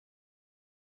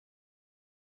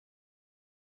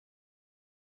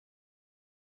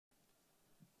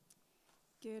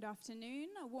Good afternoon.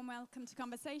 A warm welcome to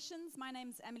Conversations. My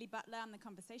name's Emily Butler. I'm the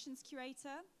Conversations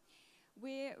Curator.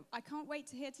 I can't wait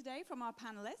to hear today from our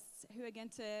panelists who are going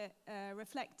to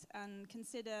reflect and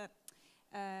consider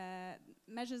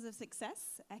measures of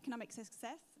success, economic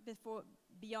success,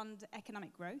 beyond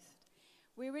economic growth.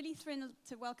 We're really thrilled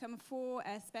to welcome four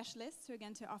specialists who are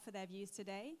going to offer their views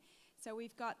today. So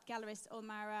we've got gallerist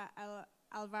Omayra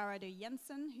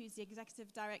Alvarado-Jensen, who's the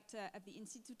Executive Director of the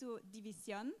Instituto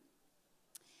Visión,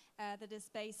 that is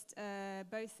based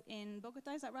both in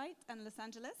Bogota, is that right, and Los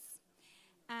Angeles.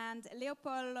 And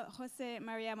Leopold José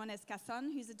María Mones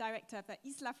Casson, who's the director of the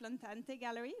Isla Flotante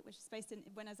Gallery, which is based in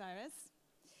Buenos Aires.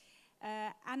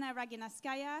 Anna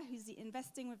Raginaskaya, who's the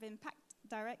Investing with Impact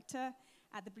Director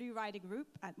at the Blue Rider Group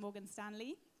at Morgan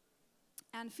Stanley.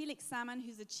 And Felix Salmon,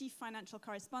 who's the Chief Financial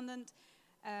Correspondent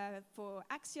for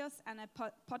Axios and a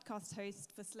podcast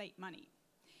host for Slate Money.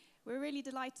 We're really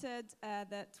delighted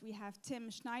that we have Tim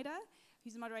Schneider,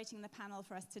 who's moderating the panel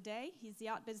for us today. He's the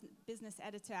art business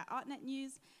editor at Artnet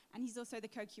News, and he's also the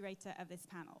co-curator of this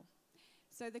panel.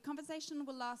 So the conversation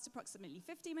will last approximately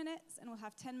 50 minutes, and we'll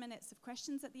have 10 minutes of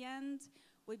questions at the end.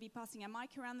 We'll be passing a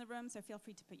mic around the room, so feel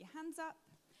free to put your hands up.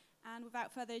 And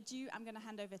without further ado, I'm going to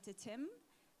hand over to Tim.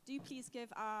 Do please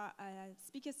give our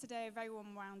speakers today a very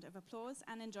warm round of applause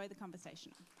and enjoy the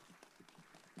conversation.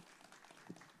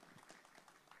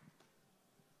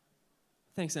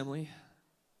 Thanks, Emily.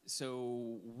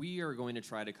 So we are going to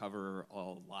try to cover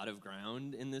a lot of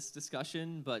ground in this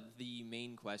discussion, but the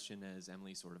main question, as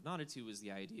Emily sort of nodded to, is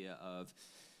the idea of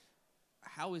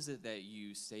how is it that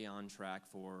you stay on track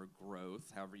for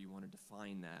growth, however you want to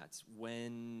define that,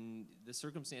 when the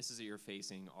circumstances that you're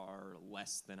facing are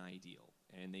less than ideal.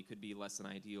 And they could be less than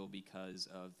ideal because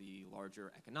of the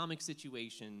larger economic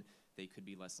situation. They could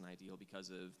be less than ideal because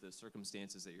of the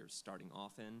circumstances that you're starting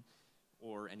off in,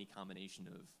 or any combination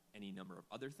of any number of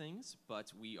other things.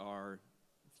 But we are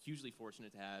hugely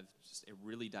fortunate to have just a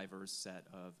really diverse set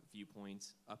of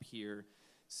viewpoints up here.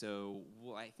 So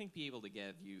we'll, I think, be able to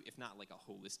give you, if not like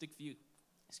a holistic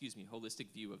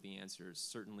view of the answers,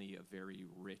 certainly a very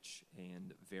rich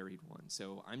and varied one.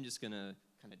 So I'm just gonna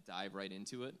kind of dive right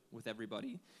into it with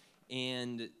everybody.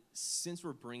 And since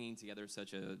we're bringing together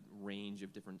such a range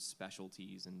of different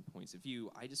specialties and points of view,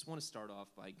 I just want to start off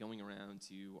by going around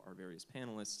to our various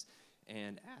panelists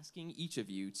and asking each of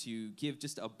you to give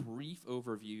just a brief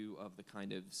overview of the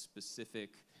kind of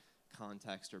specific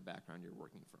context or background you're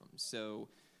working from. So,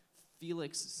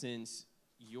 Felix, since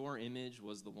your image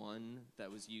was the one that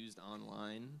was used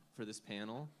online for this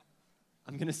panel,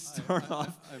 I'm going to start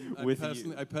off with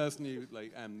you. I personally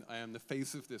I am the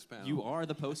face of this panel. You are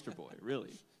the poster boy,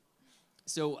 really.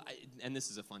 So, and this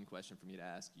is a fun question for me to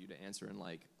ask you to answer in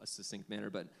like a succinct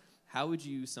manner, but how would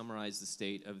you summarize the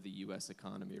state of the U.S.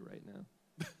 economy right now?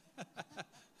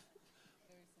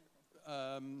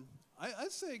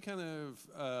 I'd say kind of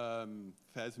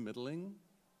fair to middling.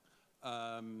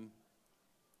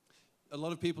 A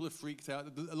lot of people are freaked out.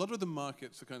 A lot of the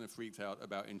markets are kind of freaked out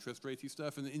about interest ratey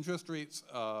stuff, and the interest rates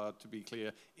are, to be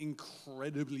clear,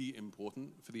 incredibly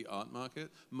important for the art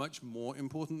market, much more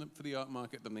important for the art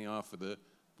market than they are for the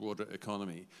broader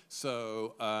economy.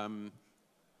 So,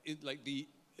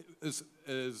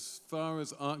 as far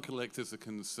as art collectors are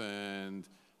concerned,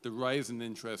 the rise in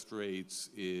interest rates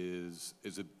is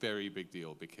a very big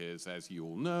deal because, as you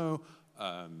all know,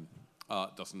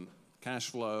 art doesn't cash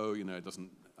flow. It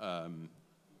doesn't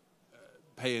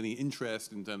pay any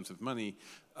interest in terms of money,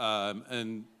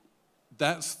 and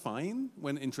that's fine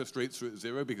when interest rates are at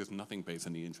zero because nothing pays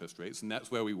any interest rates, and that's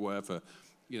where we were for,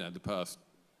 the past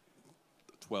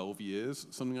 12 years,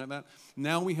 something like that.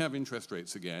 Now we have interest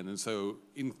rates again, and so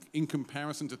in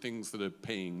comparison to things that are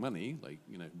paying money, like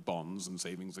bonds and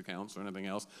savings accounts or anything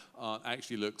else, art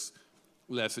actually looks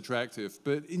less attractive.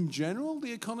 But in general,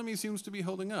 the economy seems to be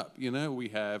holding up. We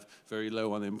have very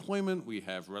low unemployment. We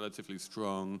have relatively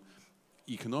strong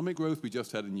economic growth. We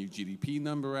just had a new GDP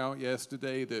number out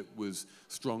yesterday that was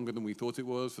stronger than we thought it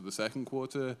was for the second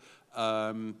quarter.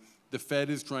 The Fed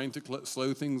is trying to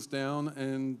slow things down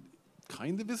and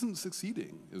kind of isn't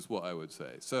succeeding, is what I would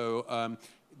say. So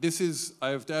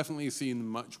I've definitely seen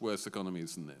much worse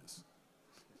economies than this.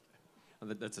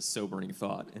 That's a sobering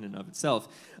thought in and of itself.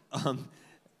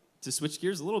 To switch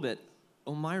gears a little bit,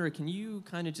 Omayra, can you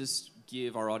kind of just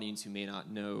give our audience who may not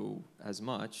know as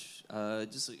much,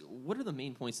 just what are the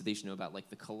main points that they should know about like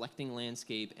the collecting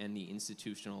landscape and the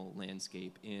institutional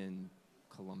landscape in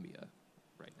Colombia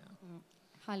right now?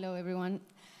 Hello, everyone.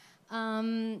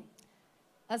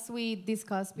 As we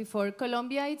discussed before,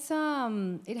 Colombia,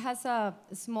 it has a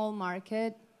small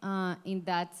market in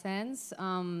that sense,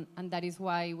 and that is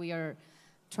why we are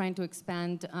trying to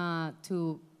expand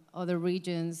to other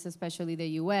regions, especially the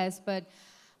US. But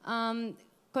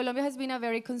Colombia has been a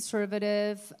very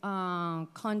conservative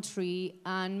country,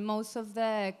 and most of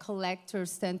the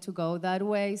collectors tend to go that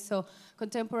way. So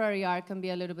contemporary art can be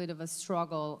a little bit of a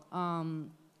struggle.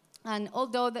 And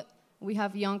although we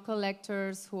have young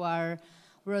collectors who are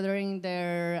broadening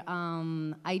their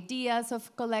ideas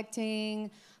of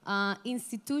collecting,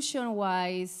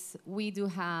 institution-wise, we do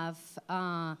have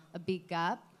a big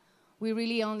gap. We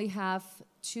really only have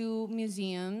 2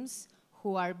 museums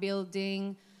who are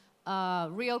building a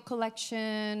real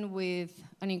collection with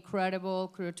an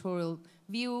incredible curatorial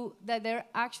view that they're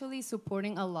actually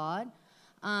supporting a lot.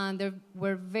 They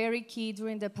were very key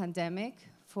during the pandemic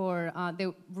for, they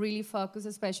really focused,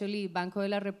 especially Banco de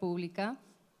la República,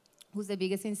 who's the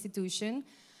biggest institution.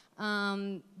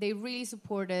 They really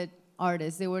supported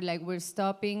artists. They were like, we're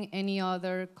stopping any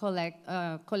other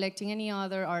collecting any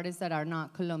other artists that are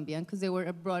not Colombian, because they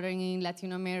were broadening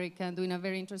Latin America and doing a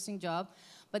very interesting job.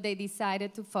 But they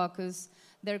decided to focus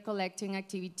their collecting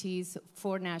activities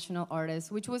for national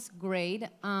artists, which was great.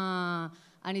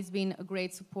 And it's been a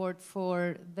great support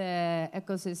for the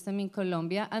ecosystem in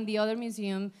Colombia. And the other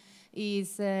museum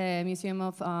is the Museum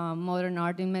of Modern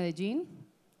Art in Medellin,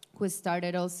 who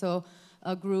started also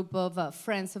a group of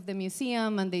friends of the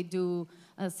museum, and they do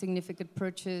a significant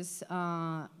purchase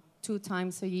 2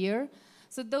 times a year.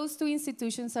 So those 2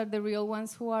 institutions are the real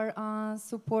ones who are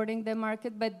supporting the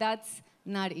market, but that's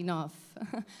not enough.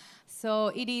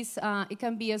 So it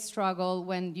can be a struggle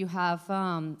when you have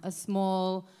a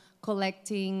small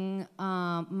collecting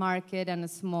market and a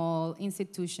small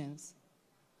institutions.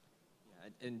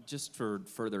 And just for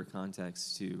further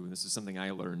context too, this is something I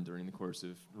learned during the course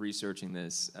of researching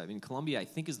this. I mean, Colombia, I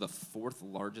think, is the 4th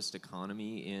largest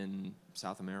economy in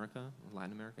South America, or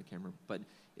Latin America, I can't remember. But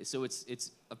so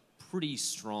it's a pretty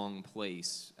strong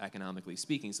place economically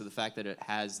speaking. So the fact that it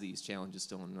has these challenges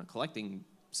still in a collecting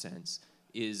sense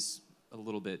is a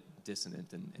little bit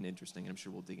dissonant and interesting. And I'm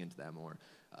sure we'll dig into that more.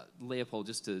 Leopold,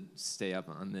 just to stay up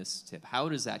on this tip, how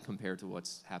does that compare to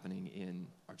what's happening in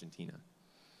Argentina?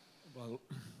 Well,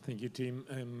 thank you,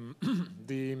 Tim.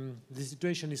 The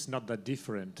situation is not that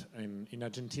different. In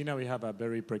Argentina, we have a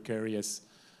very precarious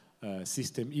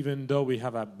system. Even though we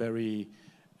have a very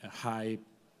high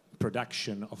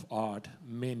production of art,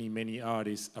 many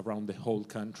artists around the whole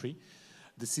country,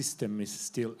 the system is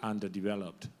still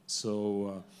underdeveloped.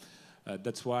 So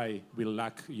that's why we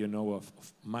lack, of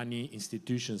money.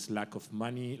 Institutions lack of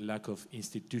money, lack of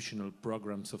institutional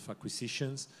programs of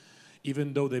acquisitions.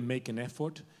 Even though they make an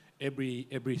effort,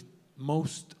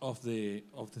 most of the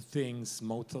things,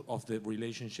 most of the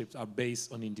relationships are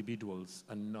based on individuals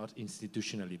and not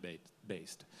institutionally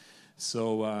based.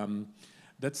 So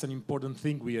that's an important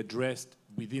thing we addressed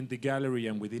within the gallery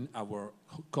and within our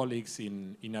colleagues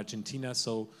in Argentina.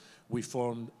 So we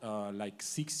formed like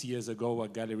 6 years ago a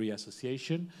gallery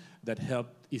association that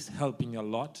is helping a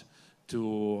lot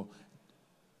to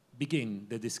begin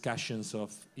the discussions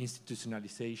of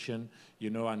institutionalization,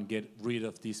 and get rid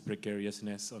of this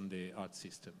precariousness on the art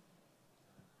system.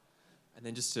 And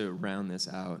then just to round this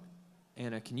out,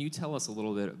 Anna, can you tell us a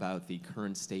little bit about the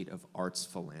current state of arts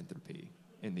philanthropy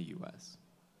in the US?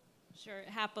 Sure,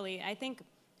 happily. I think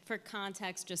for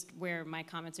context, just where my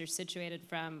comments are situated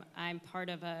from, I'm part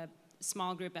of a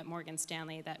small group at Morgan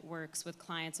Stanley that works with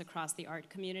clients across the art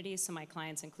community. So my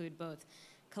clients include both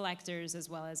collectors as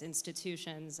well as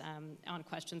institutions on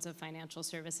questions of financial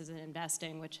services and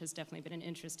investing, which has definitely been an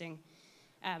interesting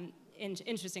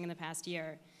in the past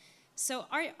year. So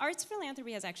arts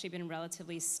philanthropy has actually been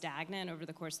relatively stagnant over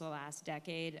the course of the last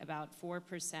decade. About 4%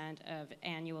 of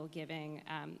annual giving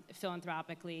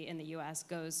philanthropically in the US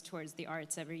goes towards the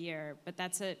arts every year. But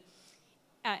that's an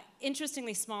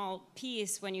interestingly small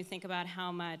piece when you think about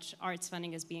how much arts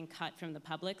funding is being cut from the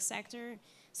public sector.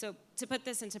 So to put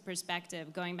this into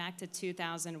perspective, going back to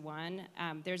 2001,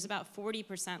 there's about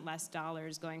 40% less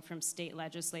dollars going from state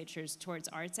legislatures towards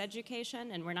arts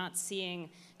education, and we're not seeing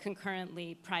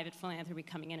concurrently private philanthropy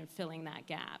coming in and filling that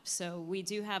gap. So we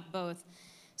do have both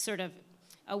sort of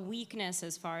a weakness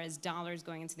as far as dollars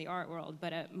going into the art world,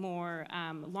 but a more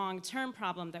long-term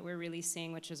problem that we're really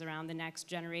seeing, which is around the next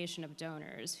generation of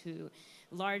donors who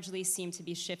largely seem to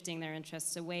be shifting their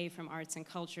interests away from arts and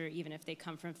culture, even if they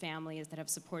come from families that have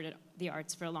supported the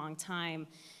arts for a long time,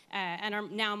 and are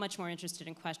now much more interested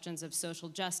in questions of social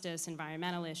justice,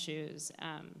 environmental issues.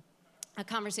 A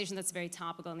conversation that's very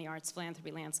topical in the arts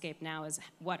philanthropy landscape now is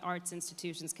what arts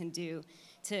institutions can do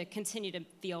to continue to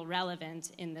feel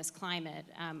relevant in this climate.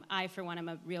 I, for one, am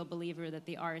a real believer that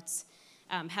the arts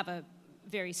have a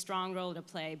very strong role to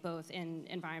play both in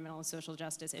environmental and social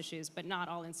justice issues, but not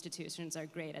all institutions are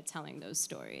great at telling those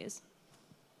stories.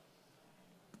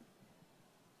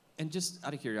 And just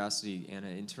out of curiosity, Anna,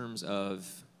 in terms of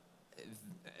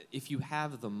if you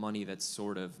have the money that's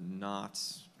sort of not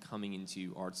coming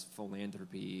into arts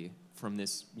philanthropy from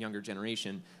this younger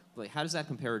generation, like how does that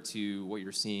compare to what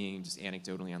you're seeing just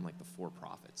anecdotally on like the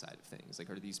for-profit side of things? Like,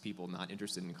 are these people not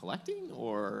interested in collecting,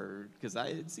 or because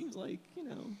it seems like, you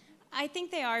know? I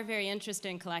think they are very interested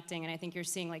in collecting, and I think you're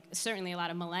seeing like certainly a lot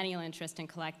of millennial interest in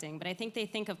collecting, but I think they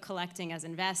think of collecting as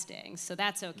investing, so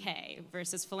that's okay,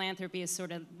 versus philanthropy is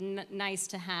sort of nice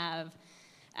to have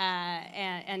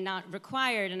and not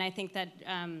required. And I think that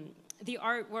the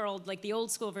art world, like the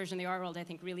old school version of the art world, I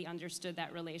think really understood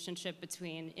that relationship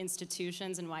between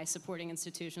institutions and why supporting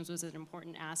institutions was an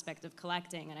important aspect of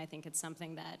collecting, and I think it's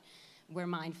something that we're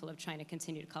mindful of trying to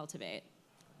continue to cultivate.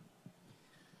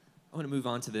 I want to move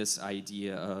on to this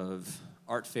idea of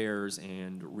art fairs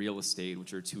and real estate,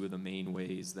 which are two of the main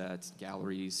ways that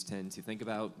galleries tend to think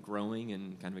about growing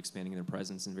and kind of expanding their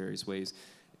presence in various ways.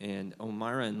 And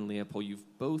Omayra and Leopold, you've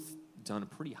both done a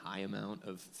pretty high amount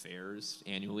of fairs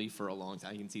annually for a long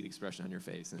time. You can see the expression on your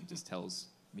face, and it just tells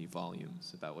me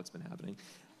volumes about what's been happening.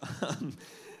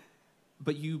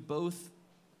 But you both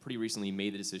pretty recently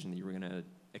made the decision that you were going to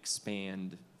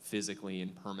expand physically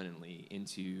and permanently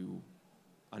into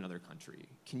another country.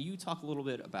 Can you talk a little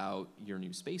bit about your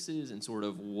new spaces and sort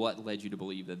of what led you to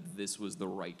believe that this was the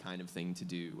right kind of thing to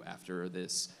do after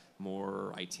this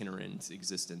more itinerant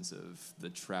existence of the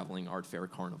traveling art fair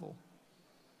carnival?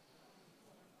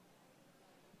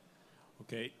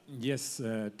 Okay, yes,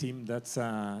 Tim, that's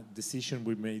a decision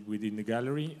we made within the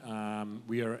gallery.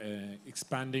 We are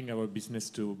expanding our business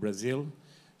to Brazil,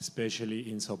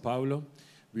 especially in Sao Paulo.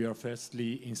 We are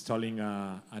firstly installing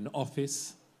an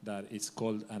office that is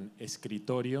called an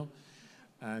escritorio,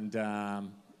 and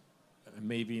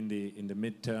maybe in the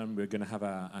midterm we're going to have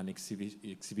an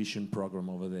exhibition program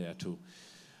over there too.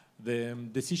 The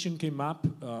decision came up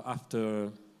after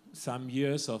some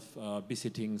years of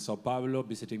visiting Sao Paulo,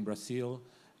 visiting Brazil,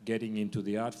 getting into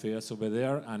the art fairs over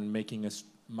there, and making a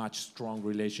much strong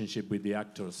relationship with the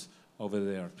actors over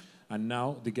there. And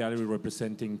now the gallery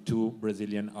representing two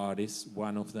Brazilian artists,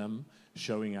 one of them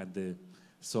showing at the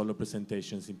solo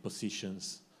presentations in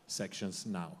positions sections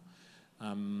now.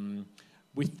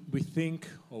 We think,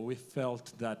 or we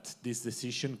felt that this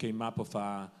decision came up of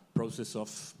a process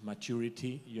of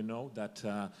maturity, you know, that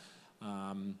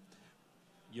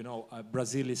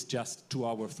Brazil is just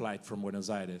 2-hour flight from Buenos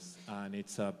Aires, and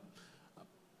it's a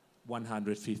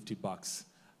 $150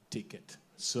 ticket.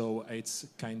 So it's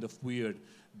kind of weird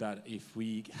that if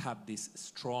we have this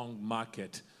strong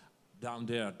market down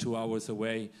there 2 hours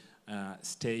away,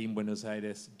 stay in Buenos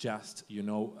Aires, just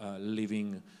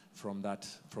living from that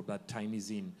tiny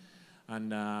zine,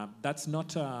 and that's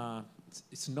not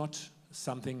it's not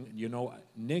something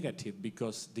negative,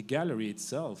 because the gallery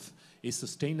itself is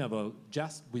sustainable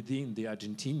just within the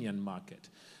Argentinian market.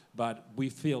 But we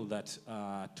feel that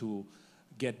to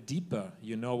get deeper,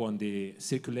 on the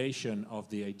circulation of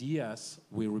the ideas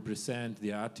we represent,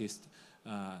 the artists'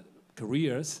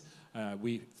 careers,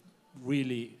 we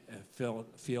really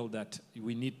feel that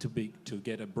we need to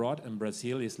get abroad, and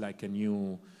Brazil is like a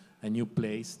new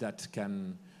place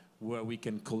where we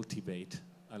can cultivate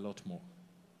a lot more.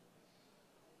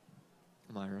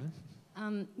 Omayra?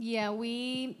 Yeah,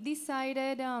 we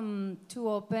decided to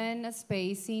open a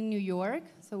space in New York.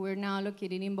 So we're now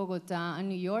located in Bogota, and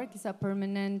New York is a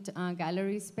permanent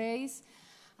gallery space.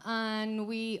 And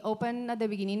we opened at the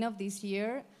beginning of this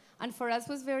year. And for us, it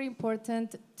was very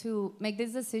important to make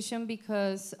this decision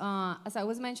because, as I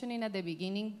was mentioning at the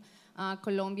beginning,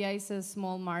 Colombia is a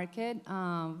small market.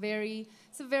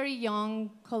 It's a very young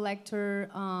collector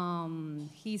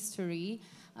history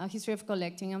of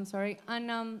collecting, I'm sorry.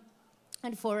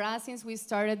 And for us, since we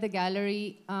started the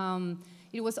gallery,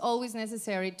 it was always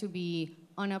necessary to be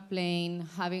on a plane,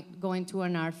 going to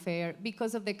an art fair,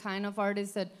 because of the kind of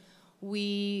artists that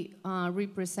we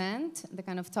represent, the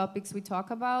kind of topics we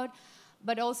talk about.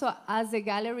 But also, as the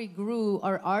gallery grew,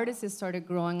 our artists started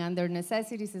growing and their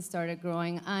necessities started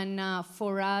growing. And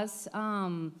for us,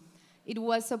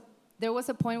 there was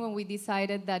a point when we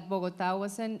decided that Bogota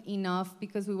wasn't enough,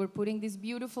 because we were putting these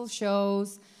beautiful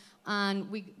shows and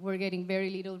we were getting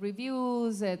very little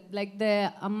reviews. Like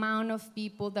the amount of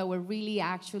people that were really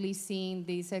actually seeing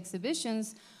these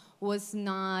exhibitions was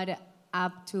not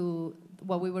up to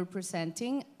what we were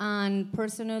presenting. And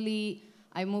personally,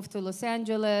 I moved to Los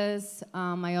Angeles.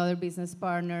 My other business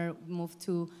partner moved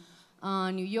to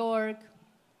New York.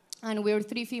 And we're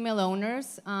 3 female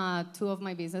owners. 2 of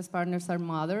my business partners are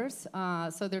mothers.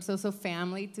 So there's also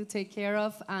family to take care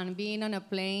of. And being on a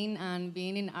plane and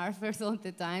being in art fairs all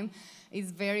the time is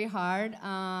very hard.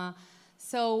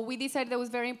 So we decided it was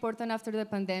very important after the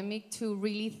pandemic to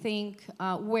really think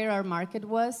where our market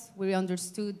was. We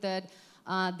understood that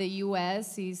the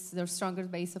US is their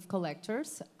strongest base of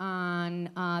collectors.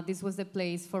 And this was the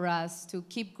place for us to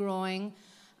keep growing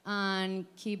and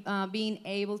keep being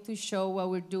able to show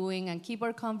what we're doing and keep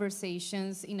our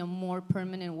conversations in a more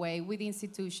permanent way with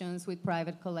institutions, with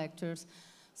private collectors.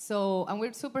 So, and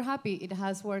we're super happy it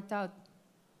has worked out.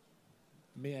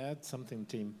 May I add something,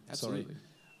 Tim? Absolutely.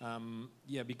 Sorry.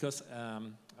 Yeah, because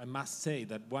I must say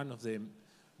that one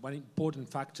important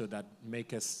factor that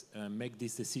make us make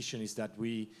this decision is that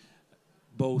we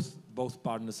both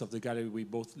partners of the gallery, we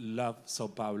both love Sao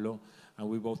Paulo, and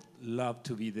we both love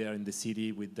to be there in the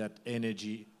city with that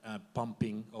energy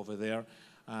pumping over there.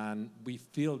 And we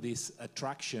feel this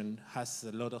attraction has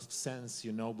a lot of sense,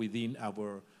 you know, within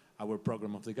our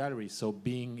program of the gallery. So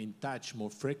being in touch more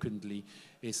frequently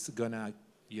is gonna,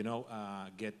 you know,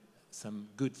 get some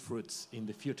good fruits in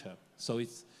the future. So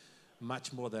it's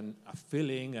much more than a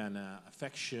feeling and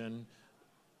affection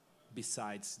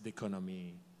besides the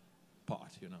economy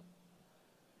part, you know.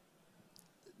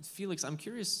 Felix, I'm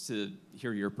curious to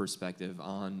hear your perspective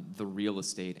on the real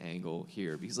estate angle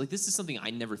here, because like this is something I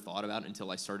never thought about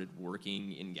until I started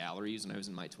working in galleries when I was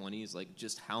in my 20s, like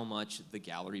just how much the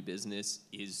gallery business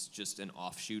is just an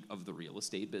offshoot of the real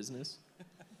estate business.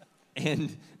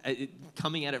 And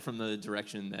coming at it from the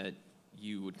direction that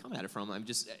you would come at it from, I'm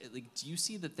just like, do you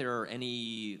see that there are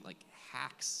any like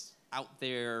hacks out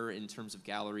there in terms of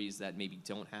galleries that maybe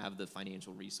don't have the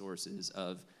financial resources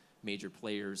of major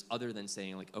players, other than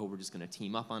saying like, oh, we're just going to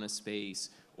team up on a space,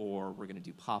 or we're going to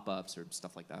do pop-ups or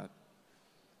stuff like that?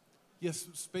 Yes,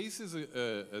 spaces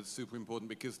are super important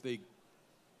because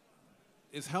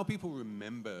it's how people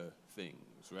remember things,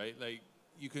 right? Like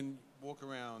you can walk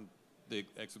around the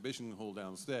exhibition hall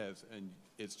downstairs and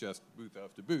it's just booth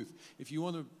after booth. If you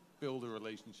want to build a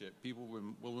relationship, people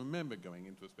will remember going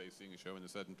into a space, seeing a show in a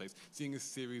certain place, seeing a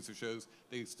series of shows,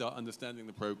 they start understanding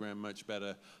the program much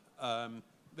better.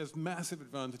 There's massive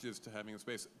advantages to having a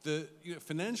space.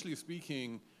 Financially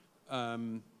speaking,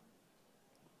 the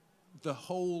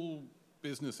whole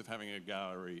business of having a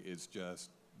gallery is just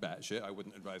batshit. I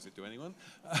wouldn't advise it to anyone.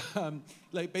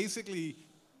 Like basically,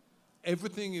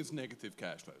 everything is negative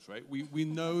cash flows, right? We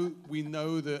know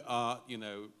that art, you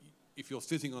know, if you're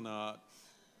sitting on art,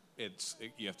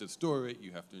 you have to store it,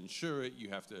 you have to insure it, you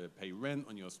have to pay rent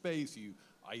on your space.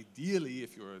 Ideally,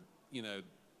 if you're, you know,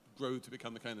 grow to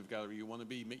become the kind of gallery you want to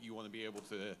be able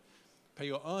to pay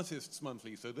your artists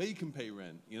monthly so they can pay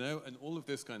rent, you know, and all of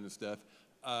this kind of stuff.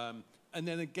 And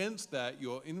then against that,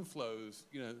 your inflows,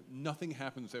 you know, nothing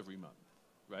happens every month,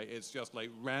 right? It's just like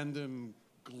random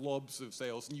globs of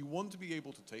sales, and you want to be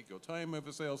able to take your time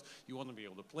over sales. You want to be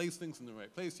able to place things in the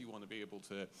right place. You want to be able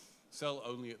to sell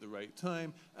only at the right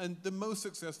time. And the most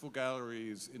successful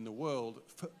galleries in the world,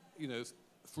 you know,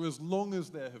 for as long as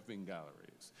there have been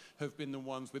galleries, have been the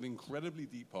ones with incredibly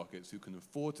deep pockets who can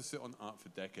afford to sit on art for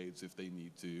decades if they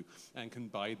need to, and can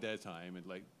bide their time and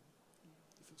like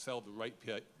sell the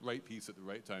right piece at the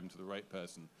right time to the right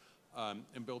person,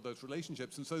 and build those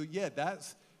relationships. And so yeah,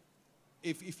 that's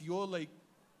if you're like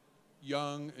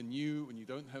young and new and you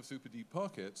don't have super deep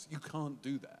pockets, you can't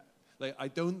do that. Like I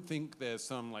don't think there's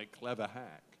some like clever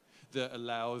hack that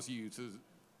allows you to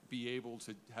be able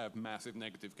to have massive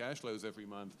negative cash flows every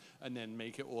month and then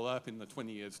make it all up in the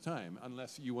 20 years' time,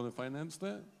 unless you want to finance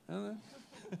that. I don't know.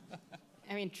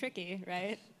 I mean, tricky,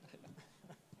 right?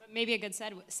 But maybe a good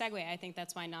segue. I think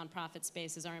that's why nonprofit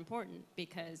spaces are important,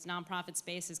 because nonprofit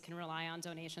spaces can rely on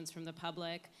donations from the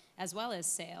public as well as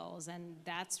sales, and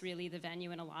that's really the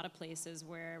venue in a lot of places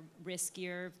where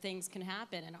riskier things can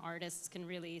happen and artists can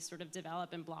really sort of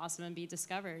develop and blossom and be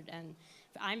discovered. And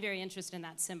I'm very interested in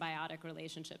that symbiotic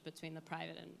relationship between the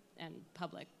private and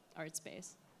public art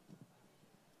space.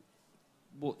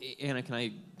 Well, Anna, can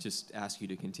I just ask you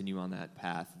to continue on that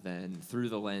path then through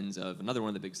the lens of another one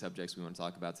of the big subjects we want to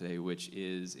talk about today, which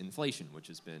is inflation, which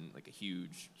has been like a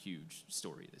huge, huge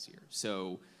story this year.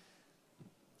 So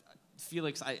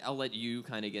Felix, I'll let you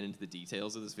kind of get into the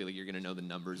details of this. I feel like you're going to know the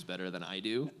numbers better than I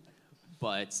do.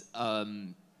 But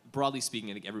broadly speaking,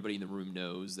 I think everybody in the room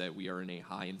knows that we are in a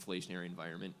high inflationary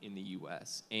environment in the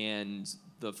US. And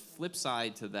the flip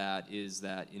side to that is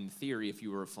that in theory, if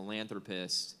you were a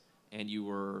philanthropist and you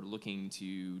were looking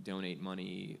to donate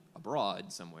money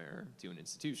abroad somewhere to an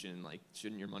institution, like,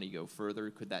 shouldn't your money go further?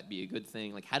 Could that be a good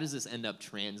thing? Like, how does this end up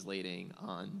translating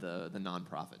on the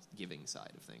nonprofit giving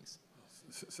side of things?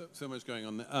 So much going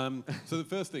on there. So the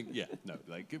first thing,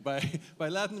 like by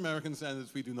Latin American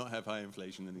standards, we do not have high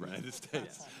inflation in the United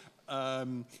States,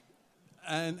 and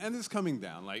it's coming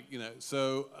down. Like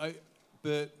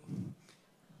but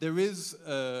there is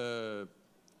a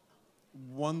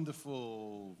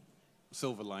wonderful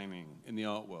silver lining in the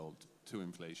art world to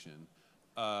inflation,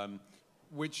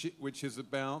 which is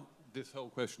about this whole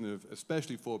question of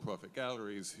especially for-profit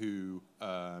galleries who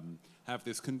have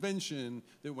this convention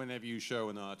that whenever you show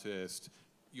an artist,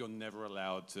 you're never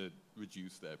allowed to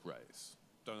reduce their price.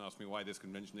 Don't ask me why this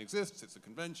convention exists. It's a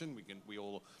convention. We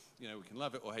all, we can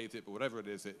love it or hate it, but whatever it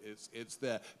is, it's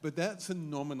there. But that's a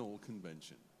nominal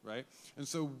convention, right? And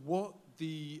so what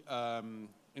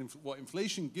what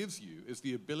inflation gives you is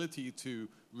the ability to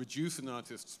reduce an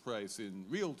artist's price in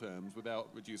real terms without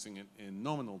reducing it in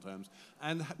nominal terms,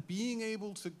 and being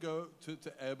able to go to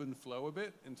ebb and flow a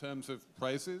bit in terms of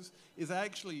prices is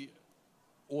actually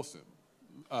awesome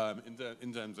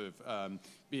in terms of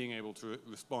being able to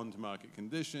respond to market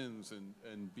conditions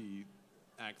and be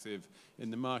active in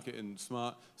the market and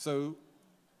smart. So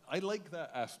I like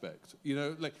that aspect.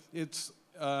 Like it's.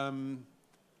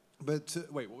 But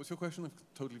wait, what was your question? I've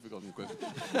totally forgotten your question.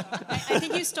 I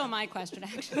think you stole my question,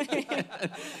 actually.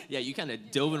 Yeah, you kind of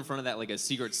dove in front of that like a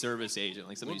Secret Service agent,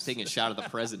 like somebody who's taking a shot at the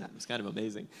president. It's kind of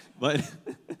amazing. But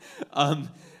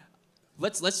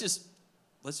let's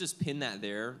just pin that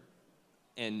there,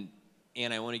 and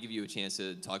I want to give you a chance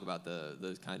to talk about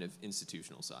the kind of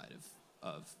institutional side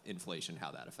of inflation, how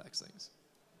that affects things.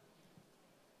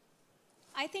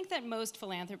 I think that most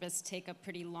philanthropists take a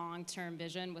pretty long-term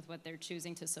vision with what they're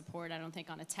choosing to support. I don't think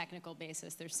on a technical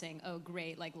basis they're saying, oh,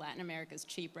 great, like Latin America's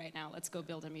cheap right now, let's go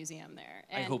build a museum there.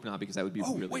 And I hope not, because that would be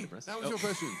really wait, impressive. that was your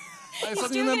question. I He's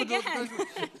suddenly doing remembered it what again. the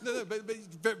question. No,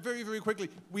 but very, very quickly,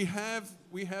 we have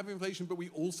inflation, but we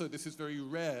also, this is very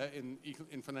rare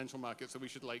in financial markets, so we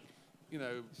should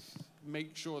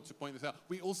make sure to point this out.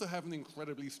 We also have an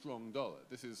incredibly strong dollar.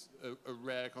 This is a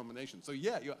rare combination. So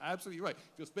yeah, you're absolutely right.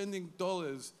 If you're spending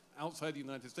dollars outside the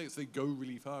United States, they go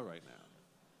really far right now.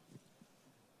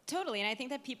 Totally, and I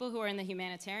think that people who are in the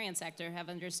humanitarian sector have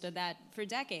understood that for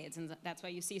decades, and that's why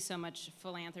you see so much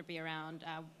philanthropy around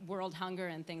world hunger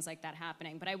and things like that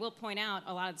happening. But I will point out,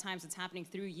 a lot of times it's happening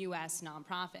through U.S.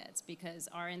 nonprofits, because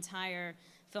our entire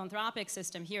philanthropic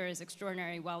system here is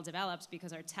extraordinarily well developed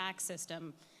because our tax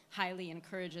system highly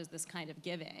encourages this kind of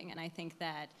giving. And I think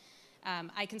that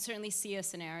I can certainly see a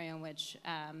scenario in which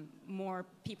more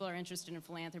people are interested in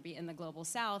philanthropy in the global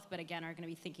south, but again are going to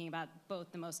be thinking about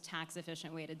both the most tax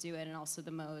efficient way to do it and also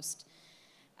the most,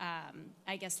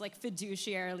 I guess, like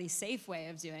fiduciarily safe way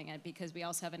of doing it, because we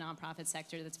also have a nonprofit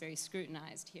sector that's very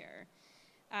scrutinized here.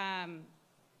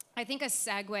 I think a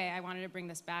segue, I wanted to bring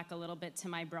this back a little bit to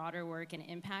my broader work in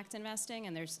impact investing.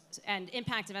 And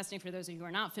impact investing, for those of you who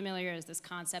are not familiar, is this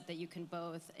concept that you can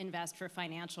both invest for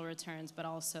financial returns, but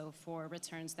also for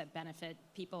returns that benefit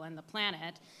people and the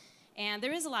planet. And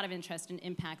there is a lot of interest in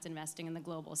impact investing in the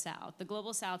global south. The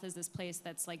global south is this place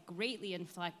that's like greatly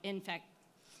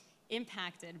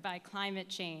impacted by climate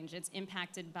change. It's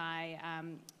impacted by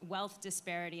wealth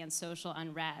disparity and social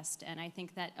unrest. And I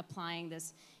think that applying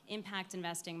this impact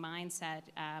investing mindset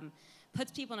puts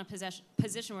people in a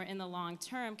position where in the long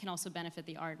term can also benefit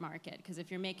the art market. Because if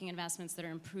you're making investments that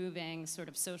are improving sort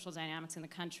of social dynamics in the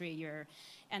country, you're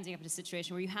ending up in a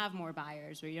situation where you have more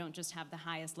buyers, where you don't just have the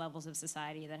highest levels of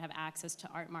society that have access to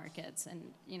art markets.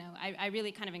 And I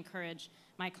really kind of encourage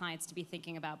my clients to be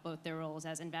thinking about both their roles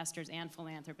as investors and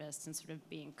philanthropists and sort of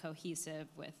being cohesive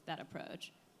with that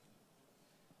approach.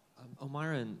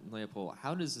 Omayra and Leopold,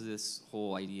 how does this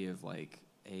whole idea of like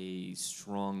a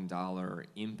strong dollar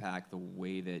impact the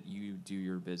way that you do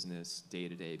your business day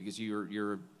to day? Because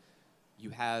you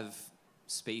have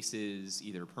spaces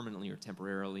either permanently or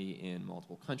temporarily in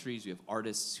multiple countries. You have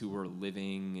artists who are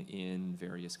living in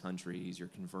various countries. You're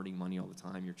converting money all the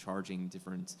time. You're charging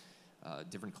different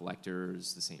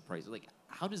collectors the same price. Like,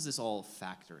 how does this all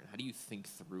factor in? How do you think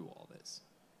through all this?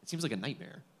 It seems like a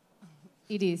nightmare.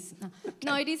 It is.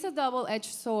 No, it is a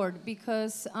double-edged sword,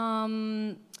 because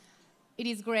it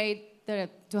is great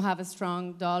to have a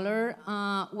strong dollar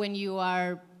when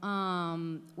you're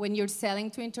selling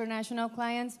to international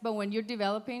clients, but when you're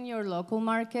developing your local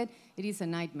market, it is a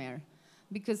nightmare,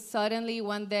 because suddenly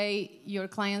one day your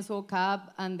clients woke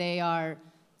up and they are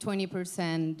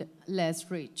 20%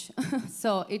 less rich.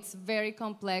 So it's very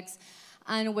complex,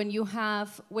 and when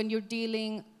you're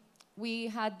dealing. We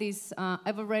had this,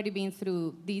 I've already been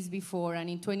through this before, and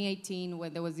in 2018,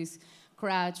 when there was this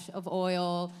crash of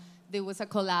oil, there was a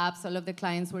collapse. All of the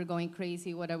clients were going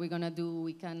crazy. What are we going to do?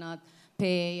 We cannot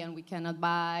pay and we cannot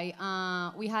buy.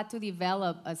 We had to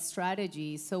develop a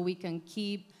strategy so we can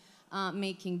keep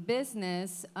making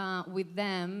business with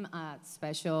them at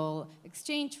special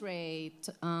exchange rate,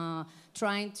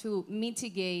 trying to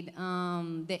mitigate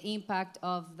the impact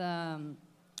of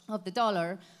the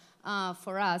dollar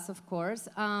for us, of course.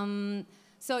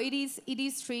 So it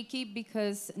is tricky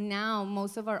because now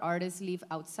most of our artists live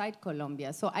outside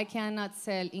Colombia. So I cannot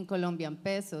sell in Colombian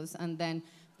pesos and then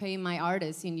pay my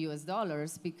artists in US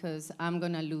dollars because I'm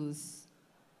gonna lose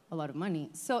a lot of money.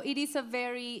 So it is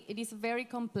very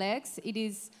complex. It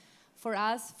is, for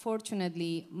us,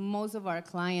 fortunately, most of our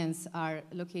clients are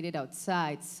located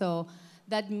outside. So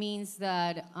that means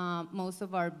that most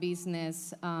of our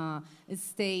business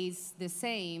stays the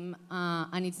same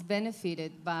and it's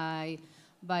benefited by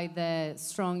the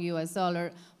strong US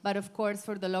dollar. But of course,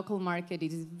 for the local market,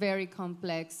 it is very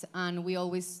complex, and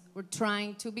we're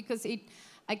trying to, because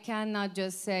I cannot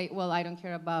just say, well, I don't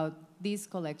care about these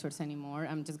collectors anymore.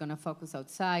 I'm just gonna focus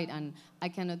outside, and I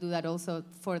cannot do that also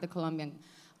for the Colombian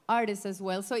artists as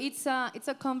well. So it's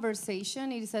a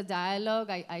conversation, it's a dialogue.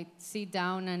 I sit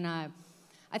down and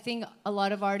I think a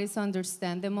lot of artists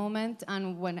understand the moment,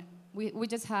 and when we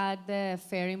just had the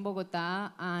fair in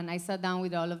Bogota, and I sat down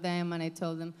with all of them and I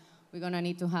told them, we're gonna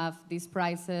need to have these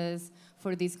prices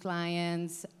for these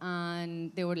clients,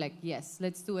 and they were like, yes,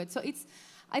 let's do it. So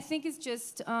I think it's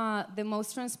just the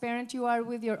most transparent you are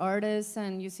with your artists,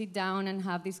 and you sit down and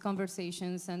have these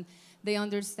conversations, and they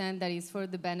understand that it's for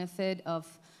the benefit of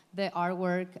the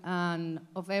artwork and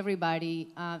of everybody.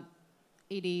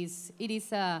 It is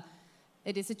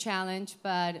a challenge,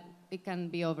 but it can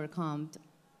be overcome.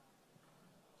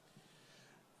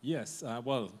 Yes,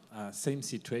 same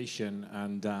situation,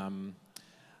 and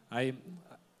I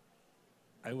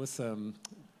was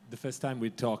the first time we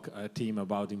talk a team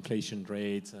about inflation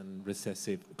rates and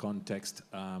recessive context.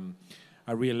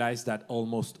 I realized that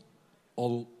almost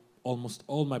all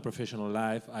my professional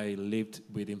life I lived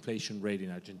with inflation rate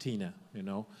in Argentina. You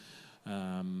know,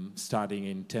 starting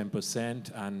in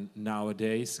 10% and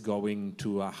nowadays going to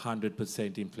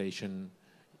 100% inflation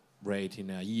rate in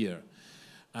a year.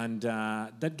 And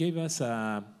that gave us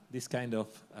this kind of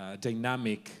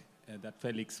dynamic that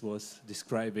Felix was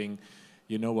describing,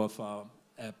 you know, of a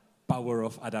power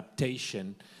of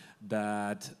adaptation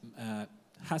that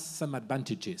has some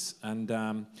advantages. And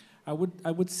I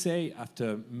would say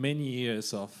after many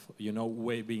years of, you know,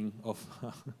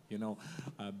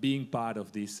 being part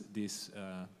of this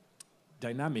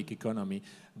dynamic economy,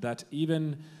 that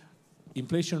even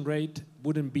inflation rate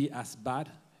wouldn't be as bad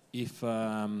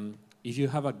if you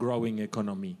have a growing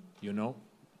economy, you know,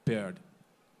 paired.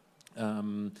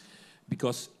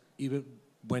 Because even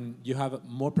when you have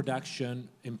more production,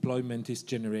 employment is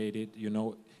generated, you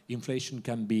know, inflation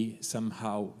can be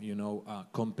somehow, you know,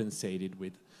 compensated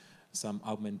with some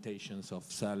augmentations of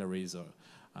salaries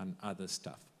and other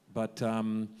stuff. But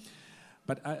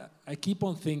I keep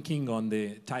on thinking on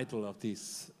the title of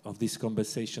this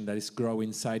conversation, that is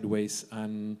growing sideways,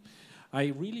 and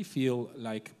I really feel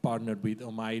like partnered with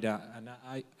Omayra, and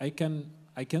I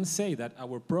can say that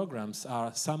our programs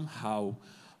are somehow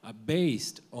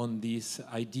based on this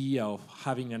idea of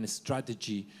having a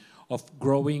strategy of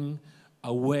growing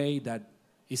a way that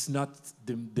is not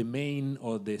the main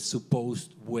or the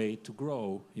supposed way to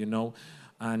grow, you know.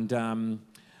 And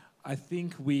I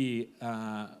think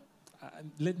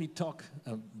let me talk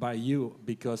by you,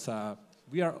 because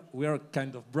we are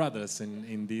kind of brothers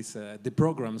in this. The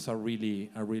programs are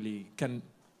really can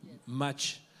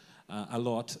match a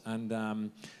lot,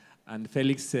 and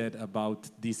Felix said about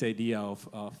this idea of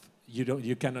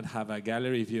you cannot have a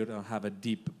gallery if you don't have a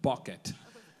deep pocket,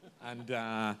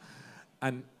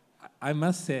 and I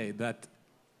must say that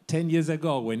 10 years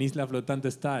ago, when Isla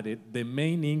Flotante started, the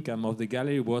main income of the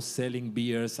gallery was selling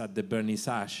beers at the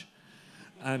vernissage,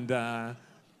 and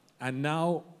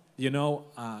now, you know,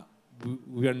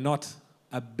 we are not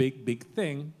a big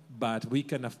thing, but we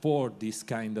can afford this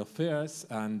kind of fairs,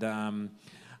 and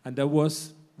that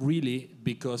was really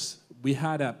because we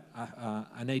had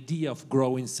an idea of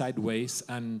growing sideways,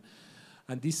 and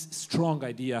this strong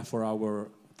idea for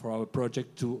our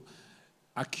project to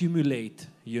accumulate,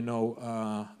 you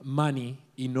know, money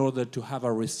in order to have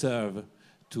a reserve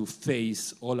to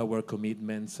face all our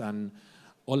commitments and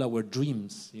all our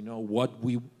dreams, you know, what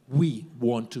we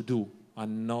want to do,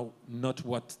 and not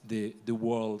what the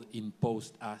world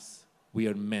imposed us we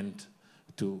are meant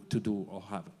to do or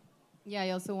have. Yeah,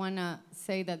 I also want to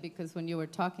say that because when you were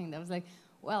talking, I was like,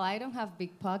 well, I don't have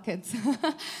big pockets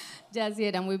just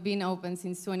yet, and we've been open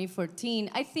since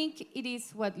 2014. I think it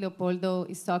is what Leopoldo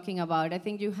is talking about. I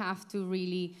think you have to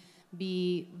really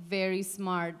be very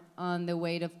smart on the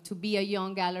way to be a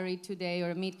young gallery today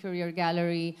or a mid-career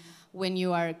gallery when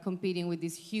you are competing with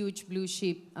these huge blue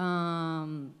chip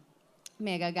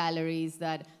mega galleries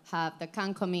that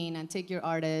can come in and take your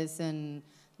artists, and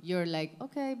you're like,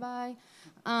 okay, bye.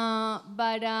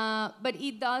 But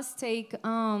it does take,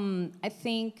 I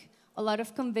think, a lot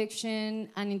of conviction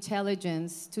and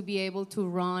intelligence to be able to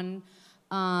run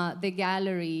the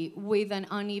gallery with an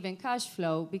uneven cash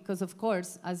flow, because of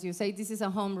course, as you say, this is a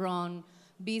home run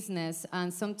business,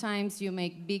 and sometimes you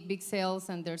make big sales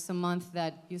and there's a month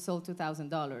that you sold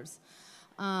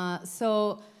 $2,000.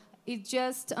 So it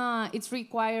just, it's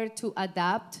required to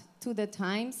adapt to the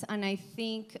times, and I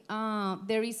think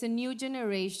there is a new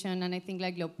generation, and I think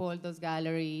like Leopoldo's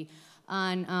gallery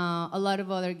and a lot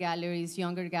of other galleries,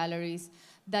 younger galleries,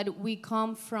 that we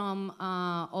come from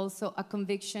also a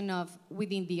conviction of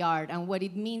within the art, and what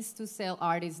it means to sell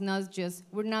art is not just,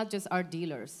 we're not just art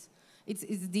dealers.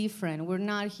 It's different. We're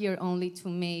not here only to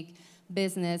make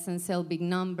business and sell big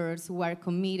numbers. We are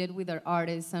committed with our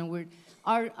artists, and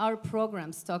our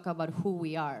programs talk about who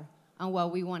we are and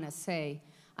what we want to say.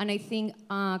 And I think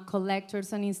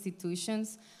collectors and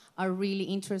institutions are really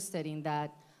interested in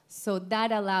that. So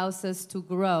that allows us to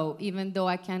grow, even though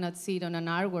I cannot sit on an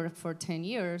artwork for 10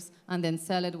 years and then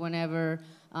sell it whenever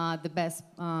the best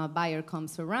buyer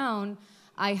comes around.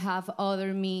 We have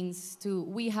other means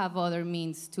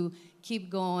to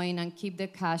keep going and keep the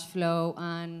cash flow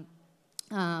and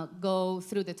go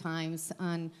through the times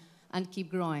and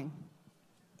keep growing.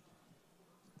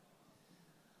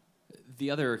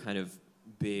 The other kind of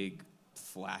big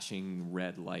flashing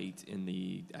red light in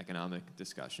the economic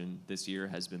discussion this year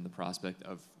has been the prospect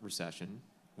of recession,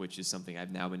 which is something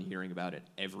I've now been hearing about at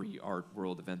every art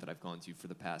world event that I've gone to for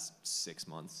the past 6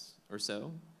 months or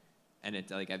so. And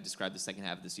it, like I've described the second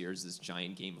half of this year as this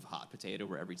giant game of hot potato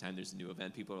where every time there's a new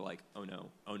event, people are like, oh no,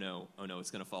 oh no, oh no,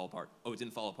 it's gonna fall apart. Oh, it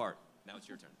didn't fall apart. Now it's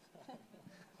your turn.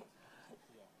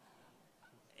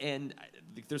 And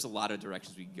there's a lot of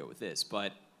directions we can go with this,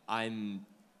 but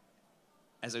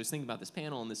as I was thinking about this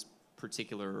panel and this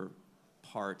particular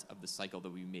part of the cycle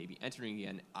that we may be entering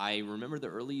in, I remember the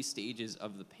early stages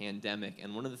of the pandemic,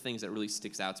 and one of the things that really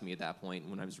sticks out to me at that point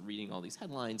when I was reading all these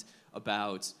headlines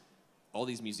about all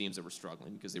these museums that were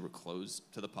struggling because they were closed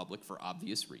to the public for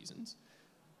obvious reasons.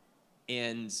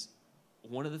 And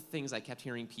one of the things I kept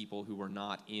hearing people who were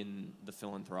not in the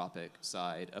philanthropic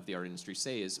side of the art industry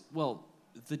say is, well,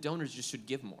 the donors just should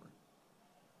give more.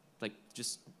 Like,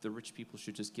 just the rich people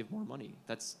should just give more money.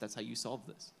 That's how you solve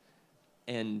this.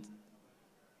 And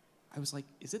I was like,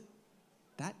 is it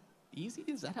that easy?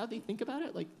 Is that how they think about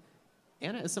it? Like,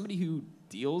 Anna, as somebody who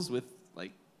deals with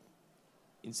like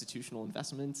institutional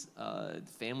investments,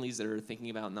 families that are thinking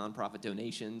about nonprofit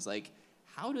donations, like,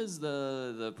 how does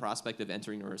the prospect of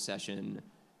entering a recession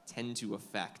tend to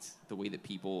affect the way that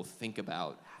people think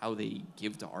about how they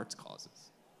give to arts causes?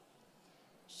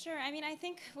 Sure. I mean, I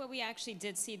think what we actually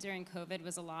did see during COVID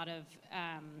was a lot of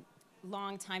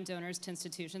long-time donors to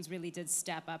institutions really did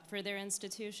step up for their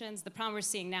institutions. The problem we're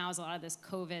seeing now is a lot of this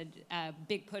COVID,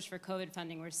 big push for COVID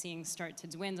funding we're seeing start to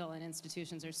dwindle, and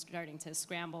institutions are starting to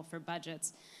scramble for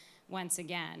budgets once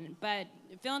again. But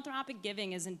philanthropic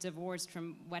giving isn't divorced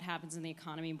from what happens in the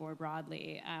economy more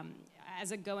broadly.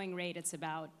 As a going rate, it's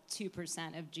about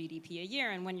 2% of GDP a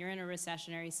year, and when you're in a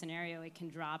recessionary scenario, it can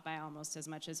drop by almost as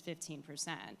much as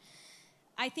 15%.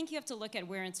 I think you have to look at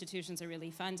where institutions are really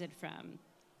funded from.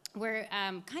 We're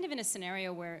kind of in a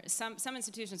scenario where some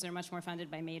institutions are much more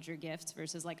funded by major gifts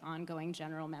versus like ongoing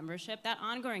general membership. That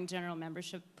ongoing general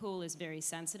membership pool is very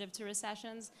sensitive to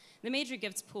recessions. The major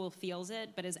gifts pool feels it,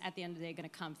 but is at the end of the day going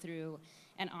to come through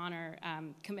and honor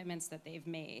commitments that they've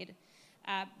made.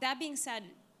 That being said,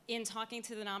 in talking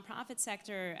to the nonprofit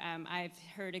sector, I've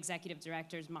heard executive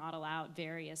directors model out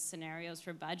various scenarios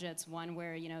for budgets, one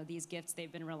where, you know, these gifts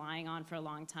they've been relying on for a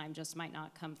long time just might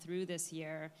not come through this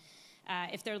year.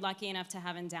 If they're lucky enough to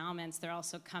have endowments, they're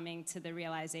also coming to the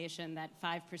realization that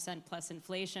 5% plus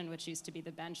inflation, which used to be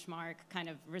the benchmark kind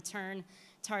of return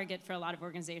target for a lot of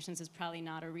organizations, is probably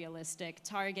not a realistic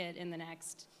target in the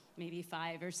next maybe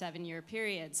 5 or 7 year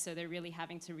period. So they're really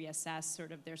having to reassess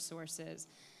sort of their sources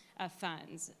of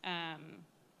funds.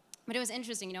 But it was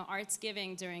interesting, you know, arts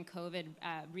giving during COVID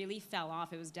really fell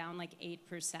off. It was down like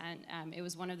 8%. It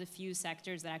was one of the few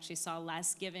sectors that actually saw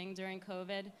less giving during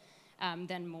COVID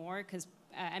than more, because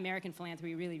American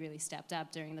philanthropy really, really stepped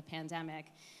up during the pandemic.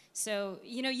 So,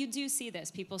 you know, you do see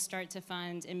this. People start to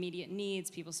fund immediate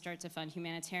needs. People start to fund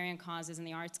humanitarian causes, and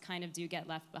the arts kind of do get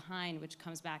left behind, which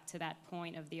comes back to that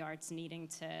point of the arts needing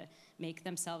to make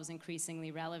themselves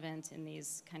increasingly relevant in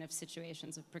these kind of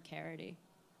situations of precarity.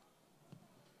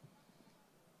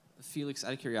 Felix,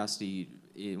 out of curiosity,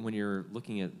 when you're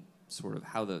looking at sort of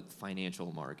how the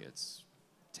financial markets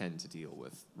tend to deal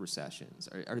with recessions,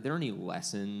 are there any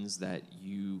lessons that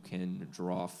you can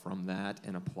draw from that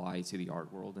and apply to the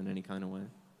art world in any kind of way?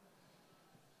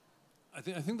 I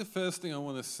think the first thing I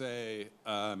want to say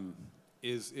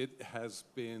is it has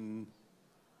been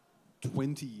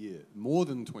 20 years, more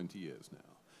than 20 years now,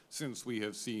 since we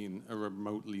have seen a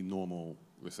remotely normal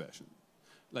recession.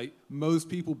 Like, most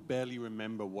people barely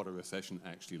remember what a recession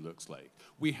actually looks like.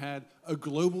 We had a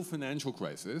global financial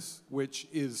crisis, which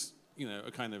is, you know,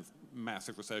 a kind of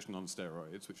massive recession on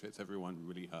steroids, which hits everyone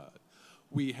really hard.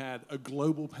 We had a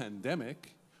global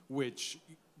pandemic, which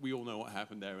we all know what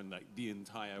happened there, and like the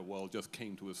entire world just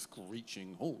came to a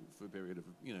screeching halt for a period of,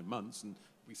 you know, months, and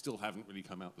we still haven't really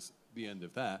come out the end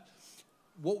of that.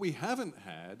 What we haven't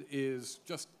had is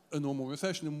just a normal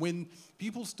recession. And when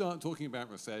people start talking about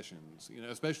recessions, you know,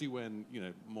 especially when, you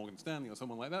know, Morgan Stanley or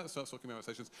someone like that starts talking about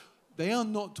recessions, they are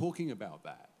not talking about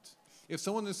that. If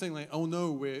someone is saying like, oh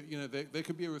no, there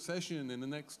could be a recession in the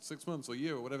next 6 months or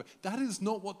year or whatever, that is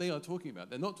not what they are talking about.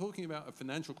 They're not talking about a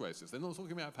financial crisis. They're not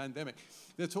talking about a pandemic.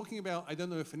 They're talking about, I don't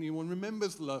know if anyone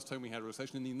remembers the last time we had a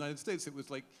recession in the United States. It was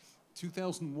like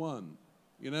 2001,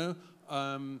 you know?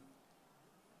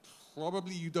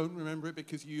 Probably you don't remember it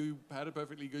because you had a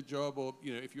perfectly good job, or,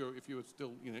 you know, if you were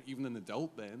still, you know, even an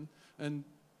adult then, and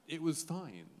it was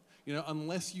fine. You know,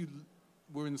 unless you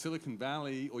were in Silicon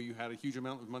Valley or you had a huge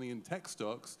amount of money in tech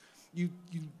stocks, you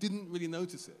didn't really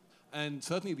notice it. And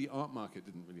certainly the art market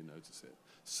didn't really notice it.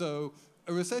 So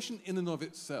a recession in and of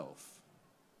itself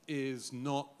is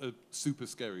not a super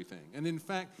scary thing. And in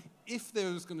fact, if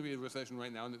there's going to be a recession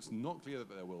right now, and it's not clear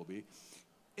that there will be,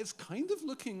 it's kind of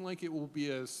looking like it will be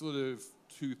a sort of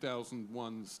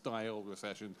 2001 style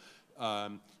recession,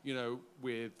 you know,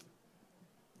 with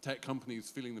tech companies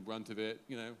feeling the brunt of it,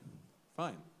 you know,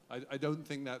 fine. I don't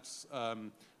think that's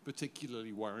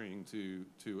particularly worrying to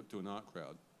an art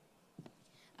crowd.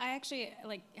 I actually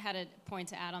had a point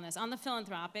to add on this. On the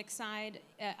philanthropic side,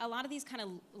 a lot of these kind of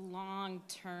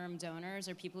long-term donors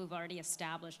are people who've already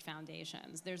established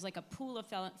foundations. There's like a pool of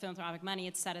philanthropic money.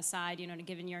 It's set aside. You know, in a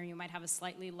given year, you might have a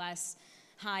slightly less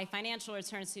high financial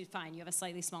returns, so fine, you have a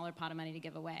slightly smaller pot of money to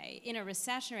give away. In a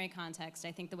recessionary context,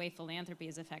 I think the way philanthropy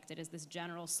is affected is this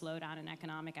general slowdown in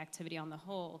economic activity on the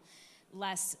whole.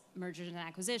 Less mergers and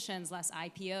acquisitions, less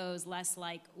IPOs, less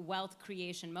like wealth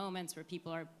creation moments where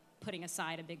people are putting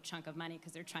aside a big chunk of money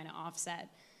because they're trying to offset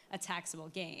a taxable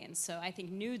gain. So I think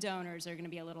new donors are going to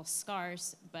be a little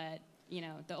scarce, but, you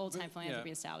know, the old-time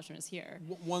philanthropy establishment is here.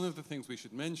 One of the things we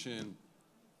should mention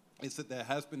is that there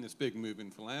has been this big move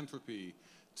in philanthropy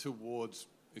towards,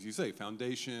 as you say,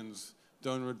 foundations,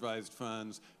 donor-advised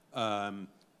funds.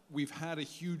 We've had a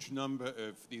huge number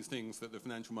of these things that the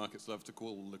financial markets love to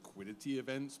call liquidity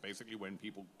events, basically when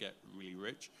people get really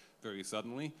rich very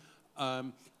suddenly.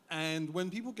 And when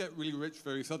people get really rich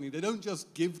very suddenly, they don't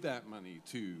just give that money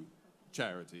to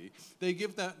charity. They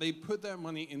put that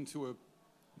money into a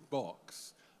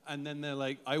box, and then they're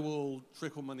like, I will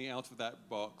trickle money out of that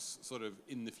box sort of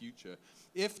in the future.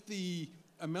 If the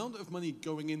amount of money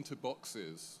going into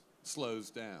boxes slows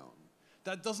down,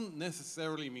 that doesn't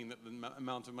necessarily mean that the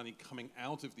amount of money coming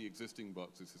out of the existing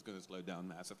boxes is going to slow down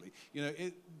massively. You know,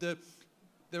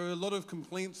 there are a lot of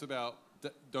complaints about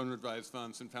donor-advised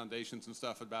funds and foundations and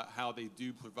stuff about how they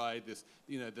do provide this,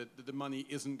 you know, the money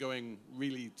isn't going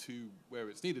really to where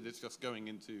it's needed, it's just going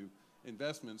into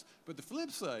investments. But the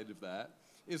flip side of that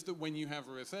is that when you have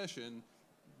a recession,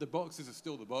 the boxes are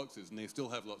still the boxes and they still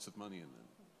have lots of money in them.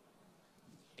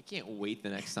 I can't wait the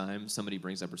next time somebody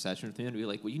brings up recession at the end to be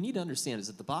like, what you need to understand is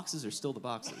that the boxes are still the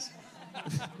boxes.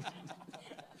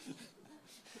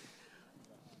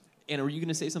 Anna, were you going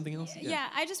to say something else? Yeah,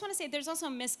 I just want to say there's also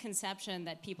a misconception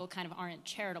that people kind of aren't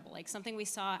charitable. Like something we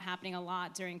saw happening a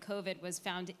lot during COVID was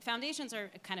foundations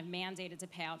are kind of mandated to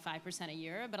pay out 5% a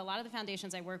year, but a lot of the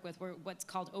foundations I work with were what's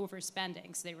called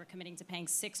overspending. So they were committing to paying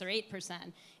 6 or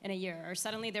 8% in a year. Or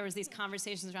suddenly there was these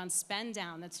conversations around spend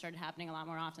down that started happening a lot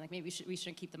more often. Like maybe we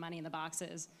shouldn't keep the money in the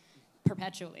boxes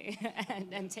perpetually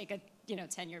and take a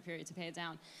 10-year period to pay it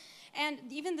down. And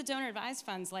even the donor-advised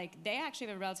funds, like, they actually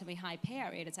have a relatively high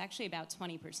payout rate. It's actually about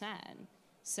 20%.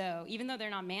 So even though they're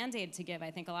not mandated to give, I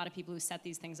think a lot of people who set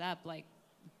these things up, like,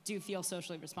 do feel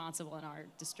socially responsible and are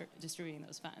distributing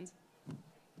those funds.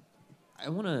 I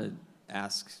want to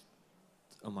ask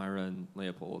Omayra and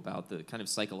Leopold about the kind of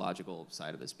psychological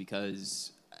side of this,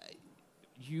 because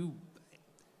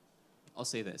I'll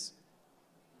say this.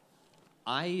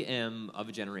 I am of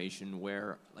a generation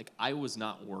where, like, I was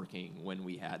not working when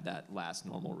we had that last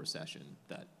normal recession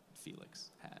that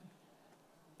Felix had,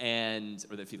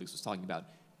 or that Felix was talking about.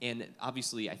 And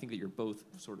obviously, I think that you're both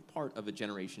sort of part of a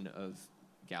generation of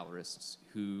gallerists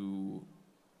who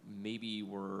maybe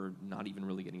were not even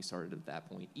really getting started at that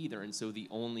point either. And so the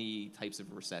only types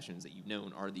of recessions that you've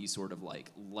known are these sort of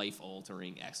like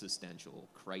life-altering existential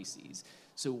crises.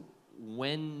 So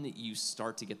when you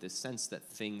start to get this sense that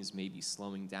things may be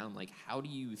slowing down, like how do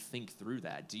you think through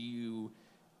that?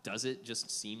 Does it just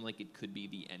seem like it could be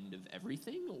the end of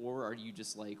everything? Or are you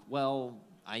just like, well,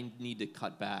 I need to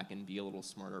cut back and be a little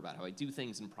smarter about how I do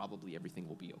things and probably everything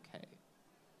will be okay?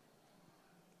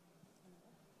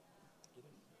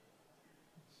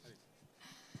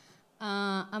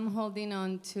 I'm holding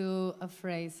on to a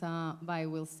phrase by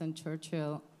Winston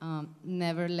Churchill,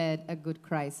 never let a good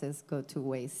crisis go to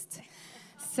waste.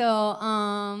 So,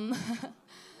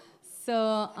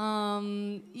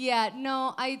 yeah,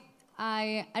 no, I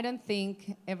don't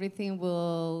think everything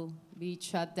will be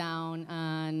shut down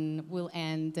and will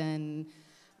end and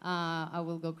I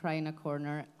will go cry in a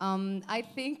corner. I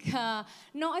think,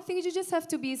 no, I think you just have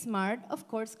to be smart. Of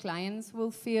course, clients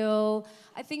will feel,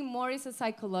 I think more is a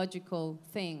psychological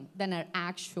thing than an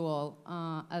actual,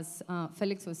 as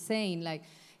Felix was saying, like,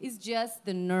 it's just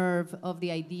the nerve of the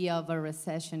idea of a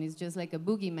recession. It's just like a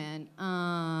boogeyman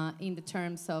in the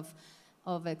terms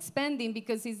of expanding,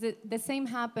 because it's the same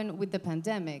happened with the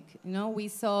pandemic. You know, we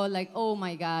saw like, oh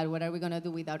my God, what are we gonna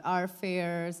do without our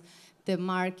fairs, the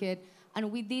market? And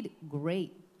we did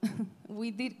great.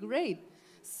 We did great.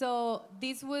 So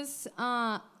this was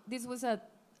a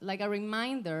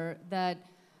reminder that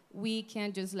we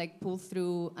can just like pull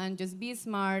through and just be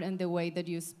smart in the way that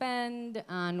you spend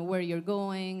and where you're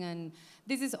going. And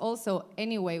this is also,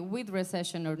 anyway, with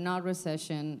recession or not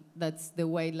recession, that's the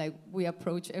way like we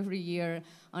approach every year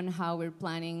on how we're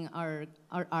planning our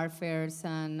art fairs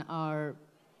and our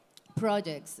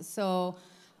projects. So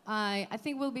I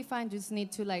think we'll be fine. Just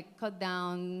need to like cut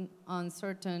down on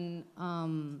certain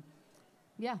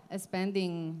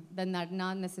spending that are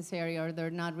not necessary or they're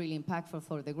not really impactful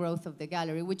for the growth of the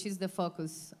gallery, which is the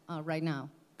focus right now.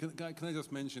 Can I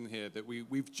just mention here that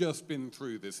we've just been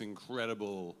through this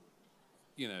incredible,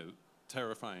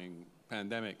 terrifying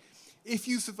pandemic. If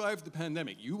you survive the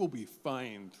pandemic, you will be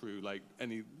fine through like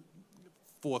any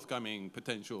forthcoming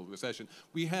potential recession.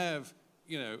 We have,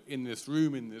 in this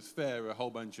room, in this fair, a whole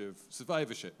bunch of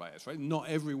survivorship bias, right? Not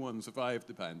everyone survived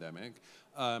the pandemic.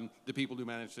 The people who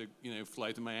managed to,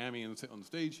 fly to Miami and sit on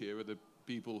stage here are the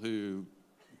people who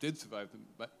did survive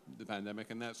the pandemic,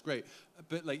 and that's great.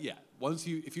 But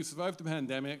if you survive the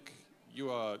pandemic,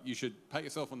 you should pat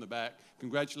yourself on the back,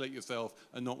 congratulate yourself,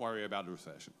 and not worry about a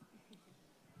recession.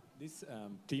 This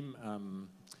team,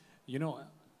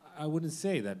 I wouldn't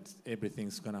say that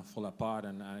everything's gonna fall apart,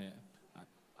 and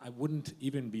I wouldn't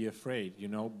even be afraid,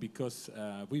 because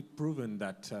we've proven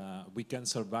that we can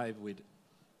survive with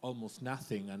almost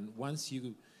nothing. And once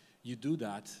you do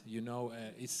that,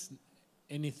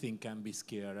 anything can be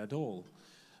scary at all.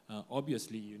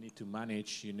 Obviously, you need to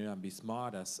manage, and be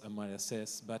smart, as Omayra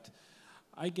says. But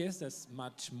I guess that's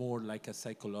much more like a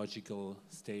psychological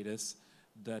status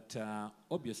that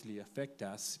obviously affect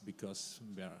us because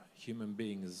we are human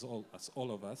beings, as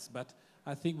all of us. But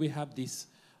I think we have this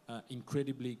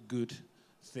incredibly good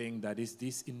thing that is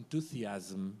this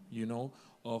enthusiasm,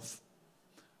 of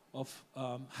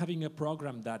having a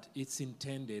program that it's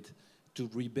intended to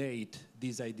rebate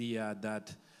this idea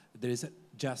that there is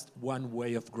just one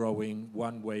way of growing,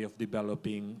 one way of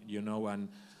developing, and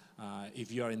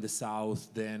if you are in the South,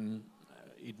 then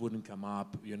it wouldn't come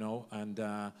up, and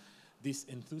this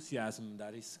enthusiasm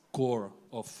that is core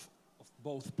of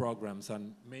both programs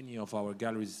and many of our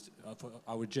galleries of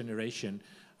our generation,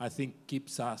 I think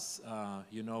keeps us,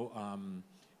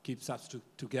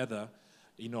 together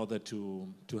in order to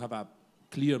have a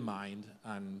clear mind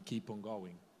and keep on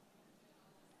going.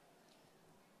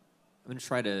 I'm going to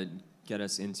try to get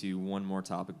us into one more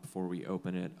topic before we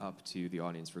open it up to the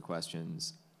audience for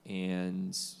questions.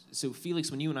 And so,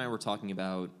 Felix, when you and I were talking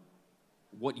about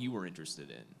what you were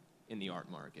interested in the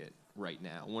art market right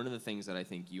now, one of the things that I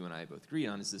think you and I both agree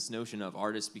on is this notion of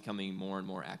artists becoming more and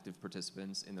more active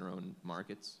participants in their own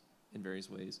markets in various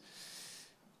ways.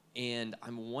 And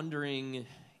I'm wondering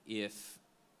if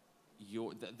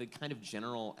the kind of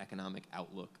general economic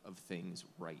outlook of things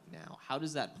right now, how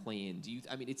does that play in?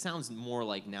 It sounds more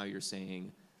like now you're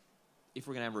saying, if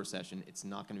we're going to have a recession, it's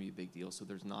not going to be a big deal, so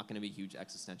there's not going to be a huge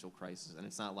existential crisis, and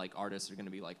it's not like artists are going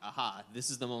to be like, aha,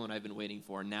 this is the moment I've been waiting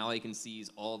for, now I can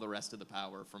seize all the rest of the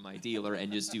power from my dealer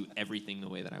and just do everything the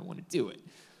way that I want to do it.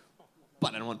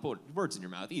 But I don't want to put words in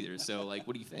your mouth either, so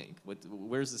what do you think?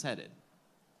 Where's this headed?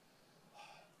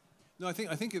 No, I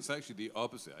think it's actually the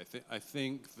opposite. I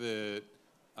think that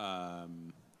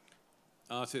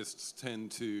artists tend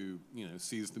to,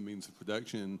 seize the means of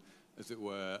production, as it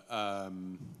were,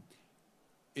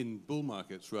 in bull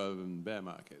markets rather than bear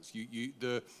markets.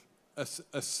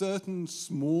 A certain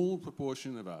small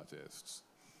proportion of artists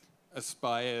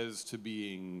aspires to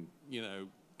being,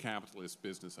 capitalist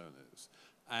business owners.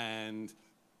 And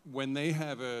when they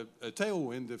have a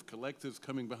tailwind of collectors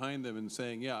coming behind them and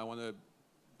saying, yeah, I want to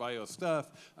buy your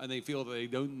stuff, and they feel that they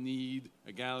don't need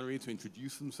a gallery to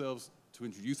introduce them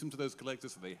to those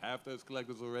collectors, so they have those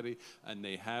collectors already, and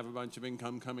they have a bunch of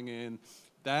income coming in,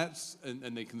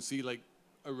 and they can see like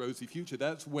a rosy future,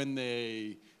 that's when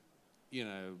they,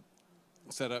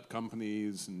 set up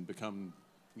companies and become,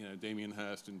 Damien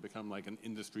Hirst and become like an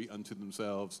industry unto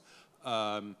themselves.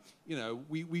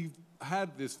 We've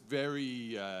had this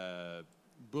very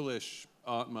bullish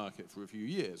art market for a few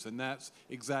years, and that's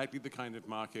exactly the kind of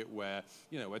market where,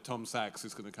 where Tom Sachs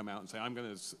is going to come out and say, I'm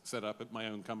going to set up my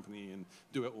own company and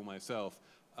do it all myself.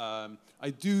 I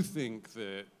do think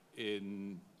that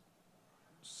in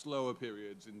slower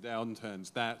periods, in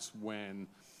downturns, that's when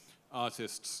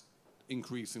artists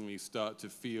increasingly start to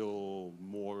feel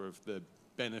more of the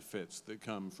benefits that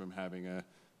come from having a,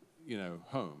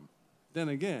 home. Then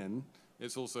again,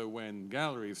 it's also when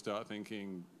galleries start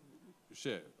thinking,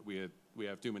 shit, we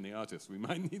have too many artists. We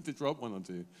might need to drop one or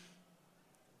two.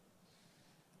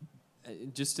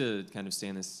 Just to kind of stay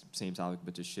on this same topic,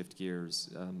 but to shift gears,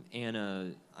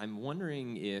 Anna, I'm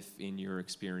wondering if, in your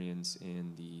experience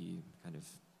in the kind of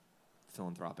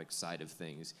philanthropic side of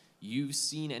things, you've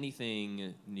seen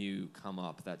anything new come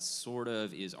up that sort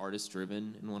of is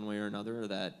artist-driven in one way or another,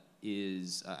 that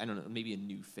is, I don't know, maybe a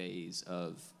new phase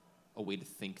of a way to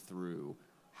think through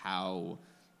how,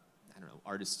 I don't know,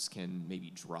 artists can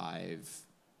maybe drive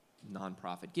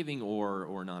nonprofit giving or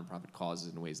nonprofit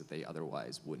causes in ways that they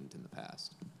otherwise wouldn't in the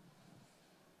past?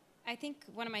 I think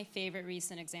one of my favorite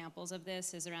recent examples of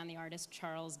this is around the artist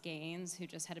Charles Gaines, who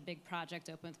just had a big project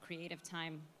open with Creative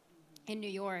Time in New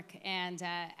York. And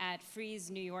at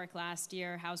Frieze, New York last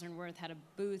year, Hauser & Wirth had a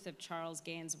booth of Charles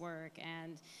Gaines' work.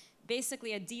 And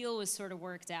basically a deal was sort of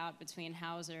worked out between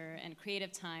Hauser and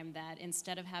Creative Time that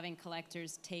instead of having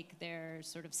collectors take their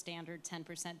sort of standard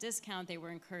 10% discount, they were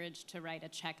encouraged to write a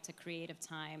check to Creative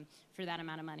Time for that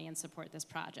amount of money and support this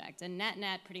project. And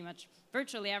net, pretty much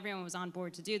virtually everyone was on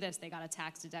board to do this. They got a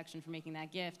tax deduction for making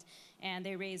that gift, and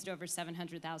they raised over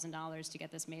 $700,000 to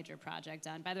get this major project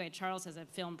done. By the way, Charles has a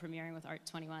film premiering with Art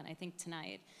 21, I think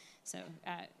tonight. So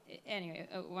anyway,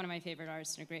 one of my favorite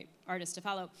artists and a great artist to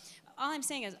follow. All I'm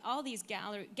saying is all these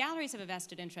galleries have a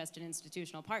vested interest in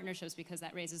institutional partnerships because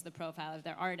that raises the profile of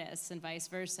their artists, and vice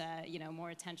versa.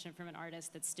 More attention from an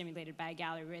artist that's stimulated by a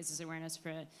gallery raises awareness for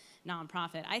a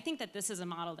nonprofit. I think that this is a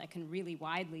model that can really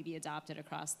widely be adopted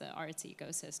across the arts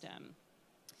ecosystem.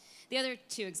 The other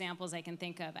two examples I can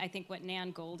think of, I think what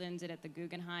Nan Golden did at the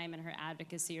Guggenheim and her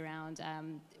advocacy around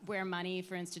where money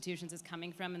for institutions is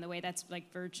coming from, and the way that's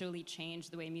like virtually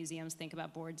changed the way museums think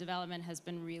about board development has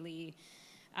been really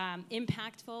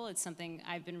impactful. It's something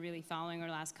I've been really following over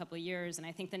the last couple of years, and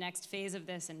I think the next phase of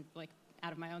this, and like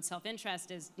out of my own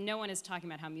self-interest, is no one is talking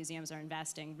about how museums are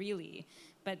investing, really,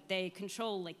 but they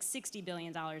control like $60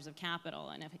 billion of capital,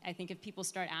 and I think if people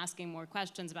start asking more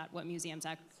questions about what museums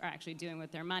are actually doing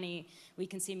with their money, we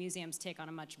can see museums take on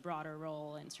a much broader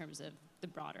role in terms of the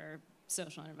broader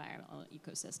social and environmental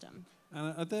ecosystem.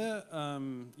 And are there,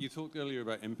 you talked earlier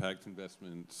about impact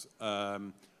investments.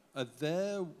 Are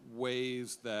there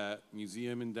ways that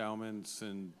museum endowments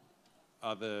and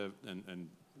other, and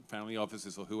family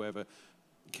offices or whoever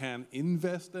can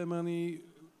invest their money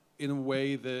in a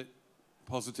way that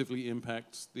positively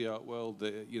impacts the art world,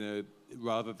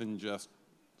 rather than just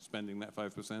spending that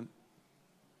 5%?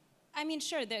 I mean,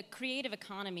 sure, the creative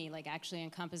economy actually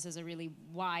encompasses a really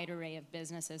wide array of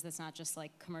businesses that's not just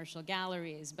like commercial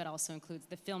galleries, but also includes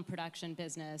the film production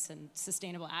business and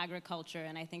sustainable agriculture.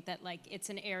 And I think that it's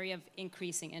an area of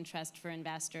increasing interest for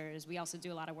investors. We also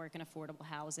do a lot of work in affordable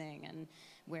housing, and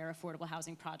where affordable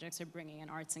housing projects are bringing in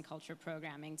arts and culture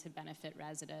programming to benefit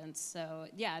residents. So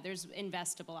yeah, there's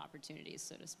investable opportunities,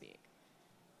 so to speak.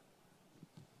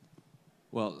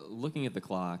 Well, looking at the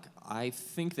clock, I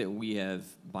think that we have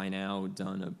by now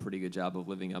done a pretty good job of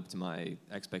living up to my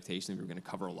expectation that we were going to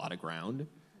cover a lot of ground.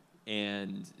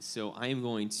 And so I am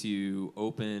going to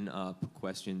open up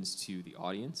questions to the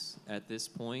audience at this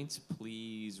point.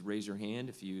 Please raise your hand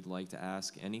if you'd like to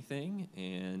ask anything,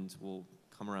 and we'll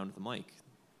come around with the mic.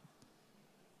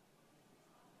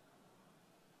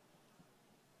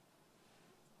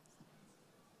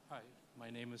 Hi, my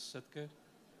name is Sitka.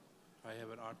 I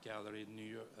have an art gallery in New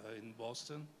York, in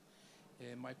Boston.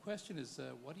 And my question is,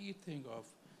 what do you think of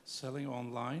selling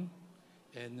online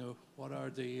And what are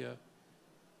the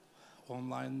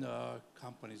online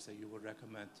companies that you would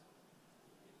recommend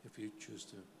if you choose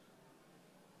to?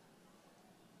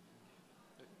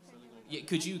 Yeah,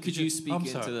 could you speak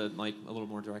into the mic a little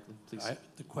more directly, please?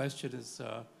 The question is,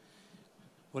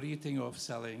 what do you think of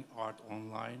selling art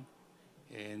online,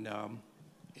 and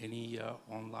any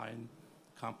online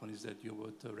companies that you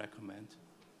would recommend?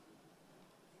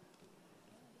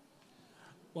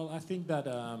 Well, I think that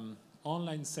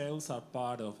online sales are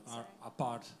part of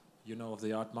of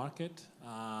the art market.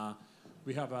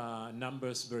 We have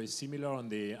numbers very similar on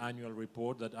the annual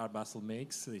report that Art Basel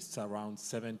makes. It's around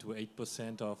 7 to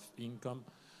 8% of income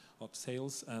of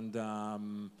sales, and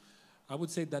I would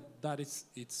say that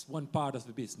it's one part of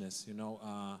the business.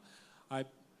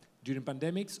 During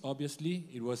pandemics, obviously,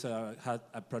 it was had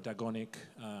a protagonic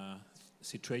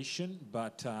situation,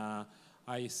 but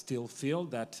I still feel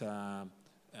that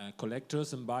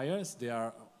collectors and buyers, they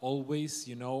are always,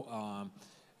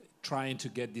 trying to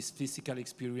get this physical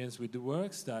experience with the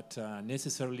works that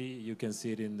necessarily you can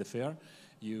see it in the fair.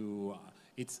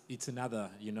 It's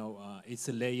another, it's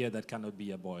a layer that cannot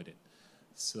be avoided.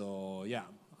 So yeah,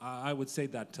 I would say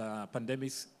that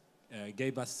pandemics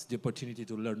gave us the opportunity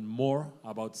to learn more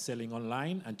about selling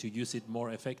online and to use it more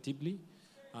effectively.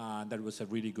 That was a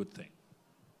really good thing.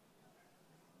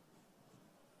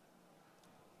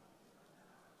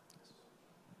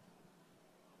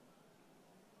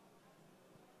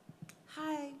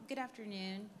 Hi, good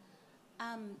afternoon.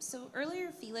 So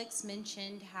earlier Felix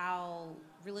mentioned how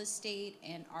real estate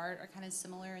and art are kind of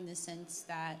similar in the sense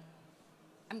that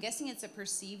I'm guessing it's a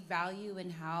perceived value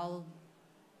in how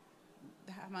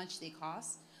much they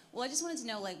cost. Well, I just wanted to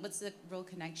know, what's the real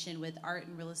connection with art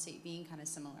and real estate being kind of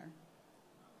similar?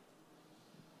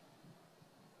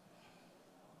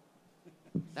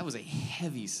 That was a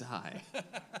heavy sigh.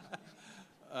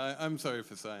 I'm sorry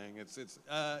for sighing.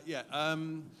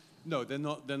 No, they're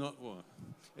not. Well,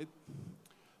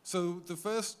 so the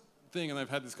first thing, and I've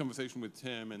had this conversation with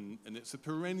Tim, and it's a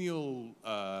perennial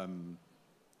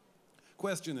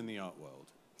question in the art world,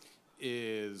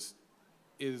 is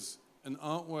an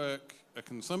artwork a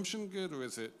consumption good or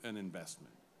is it an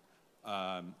investment?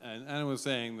 And Anna was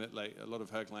saying that a lot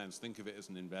of her clients think of it as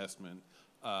an investment,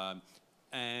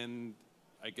 and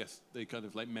I guess they kind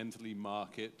of mentally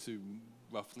mark it to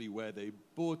roughly where they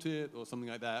bought it or something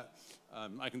like that.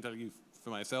 I can tell you for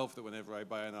myself that whenever I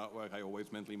buy an artwork, I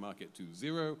always mentally mark it to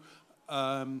 0.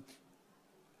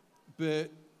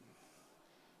 But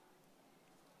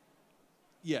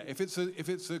yeah, if it's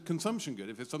a consumption good,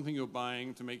 if it's something you're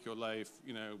buying to make your life,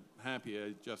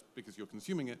 happier just because you're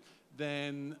consuming it,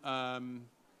 then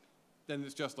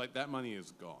it's just that money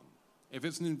is gone. If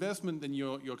it's an investment, then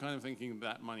you're kind of thinking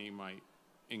that money might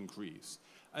increase.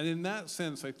 And in that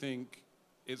sense, I think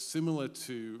it's similar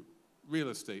to real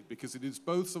estate because it is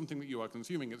both something that you are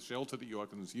consuming, it's shelter that you are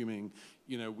consuming.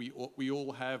 We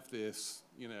all have this,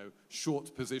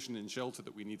 short position in shelter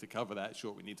that we need to cover that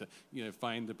short. We need to,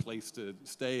 find a place to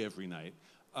stay every night.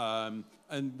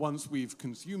 And once we've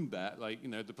consumed that,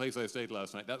 the place I stayed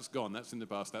last night, that's gone, that's in the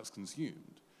past, that's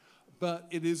consumed. But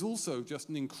it is also just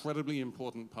an incredibly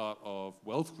important part of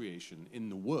wealth creation in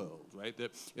the world, right?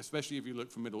 That especially if you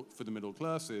look for the middle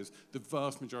classes, the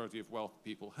vast majority of wealth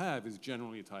people have is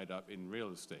generally tied up in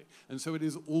real estate. And so it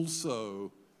is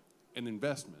also an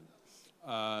investment.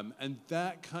 And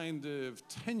that kind of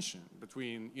tension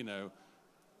between,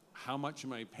 how much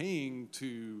am I paying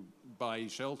to buy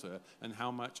shelter and how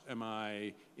much am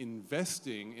I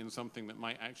investing in something that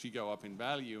might actually go up in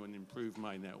value and improve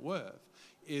my net worth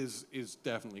is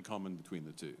definitely common between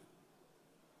the two.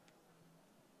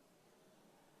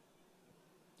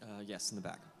 Yes, in the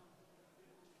back.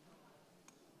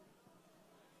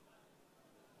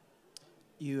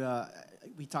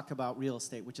 We talk about real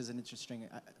estate, which is an interesting.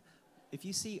 If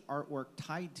you see artwork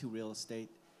tied to real estate,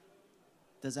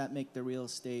 does that make the real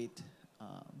estate,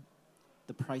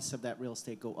 the price of that real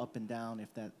estate go up and down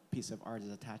if that piece of art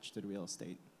is attached to the real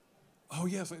estate? Oh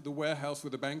yes, like the warehouse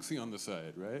with the Banksy on the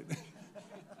side, right?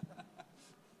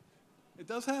 It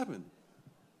does happen.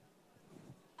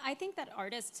 I think that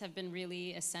artists have been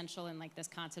really essential in this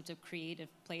concept of creative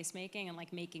placemaking and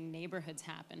making neighborhoods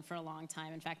happen for a long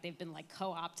time. In fact, they've been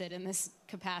co-opted in this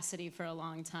capacity for a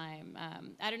long time.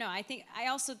 I don't know. I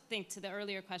also think to the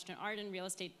earlier question, art and real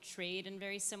estate trade in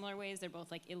very similar ways. They're both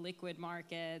illiquid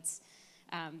markets.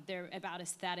 They're about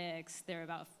aesthetics. They're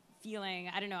about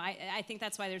feeling. I don't know. I think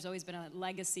that's why there's always been a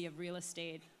legacy of real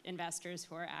estate investors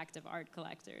who are active art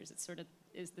collectors. It sort of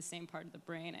is the same part of the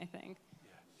brain, I think.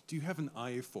 Do you have an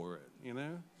eye for it,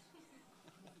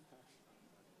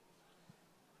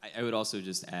 I would also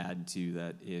just add to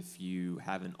that, if you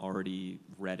haven't already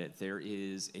read it, there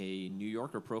is a New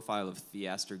Yorker profile of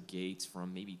Theaster Gates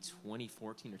from maybe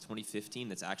 2014 or 2015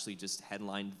 that's actually just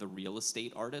headlined The Real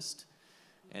Estate Artist.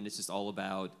 And it's just all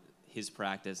about his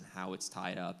practice and how it's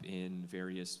tied up in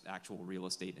various actual real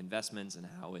estate investments, and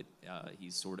how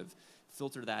he's sort of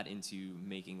filtered that into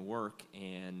making work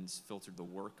and filtered the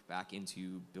work back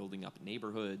into building up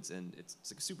neighborhoods. And it's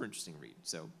like a super interesting read.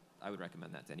 So I would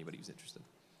recommend that to anybody who's interested.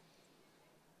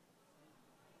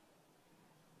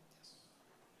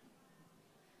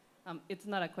 It's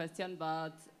not a question,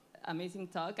 but amazing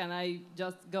talk, and I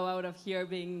just go out of here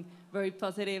being very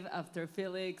positive after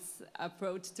Felix's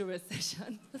approach to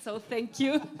recession. So thank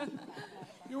you.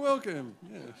 You're welcome.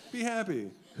 Yeah. Be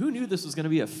happy. Who knew this was going to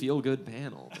be a feel-good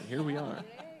panel? But here we are.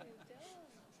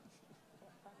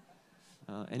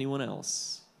 Anyone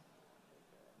else?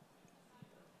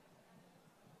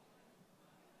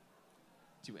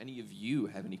 Do any of you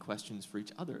have any questions for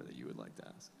each other that you would like to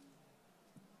ask?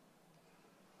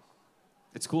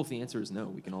 It's cool if the answer is no.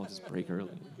 We can all just break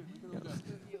early. Yeah.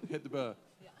 Hit the bar.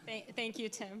 Thank you,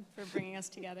 Tim, for bringing us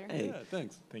together. Hey. Yeah,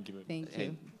 thanks. Thank you. Thank you.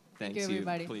 Hey, Thank thanks you,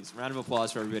 everybody. Please, round of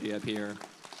applause for everybody up here.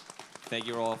 Thank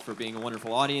you all for being a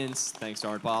wonderful audience. Thanks to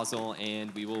Art Basel,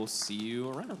 and we will see you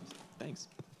around. Thanks.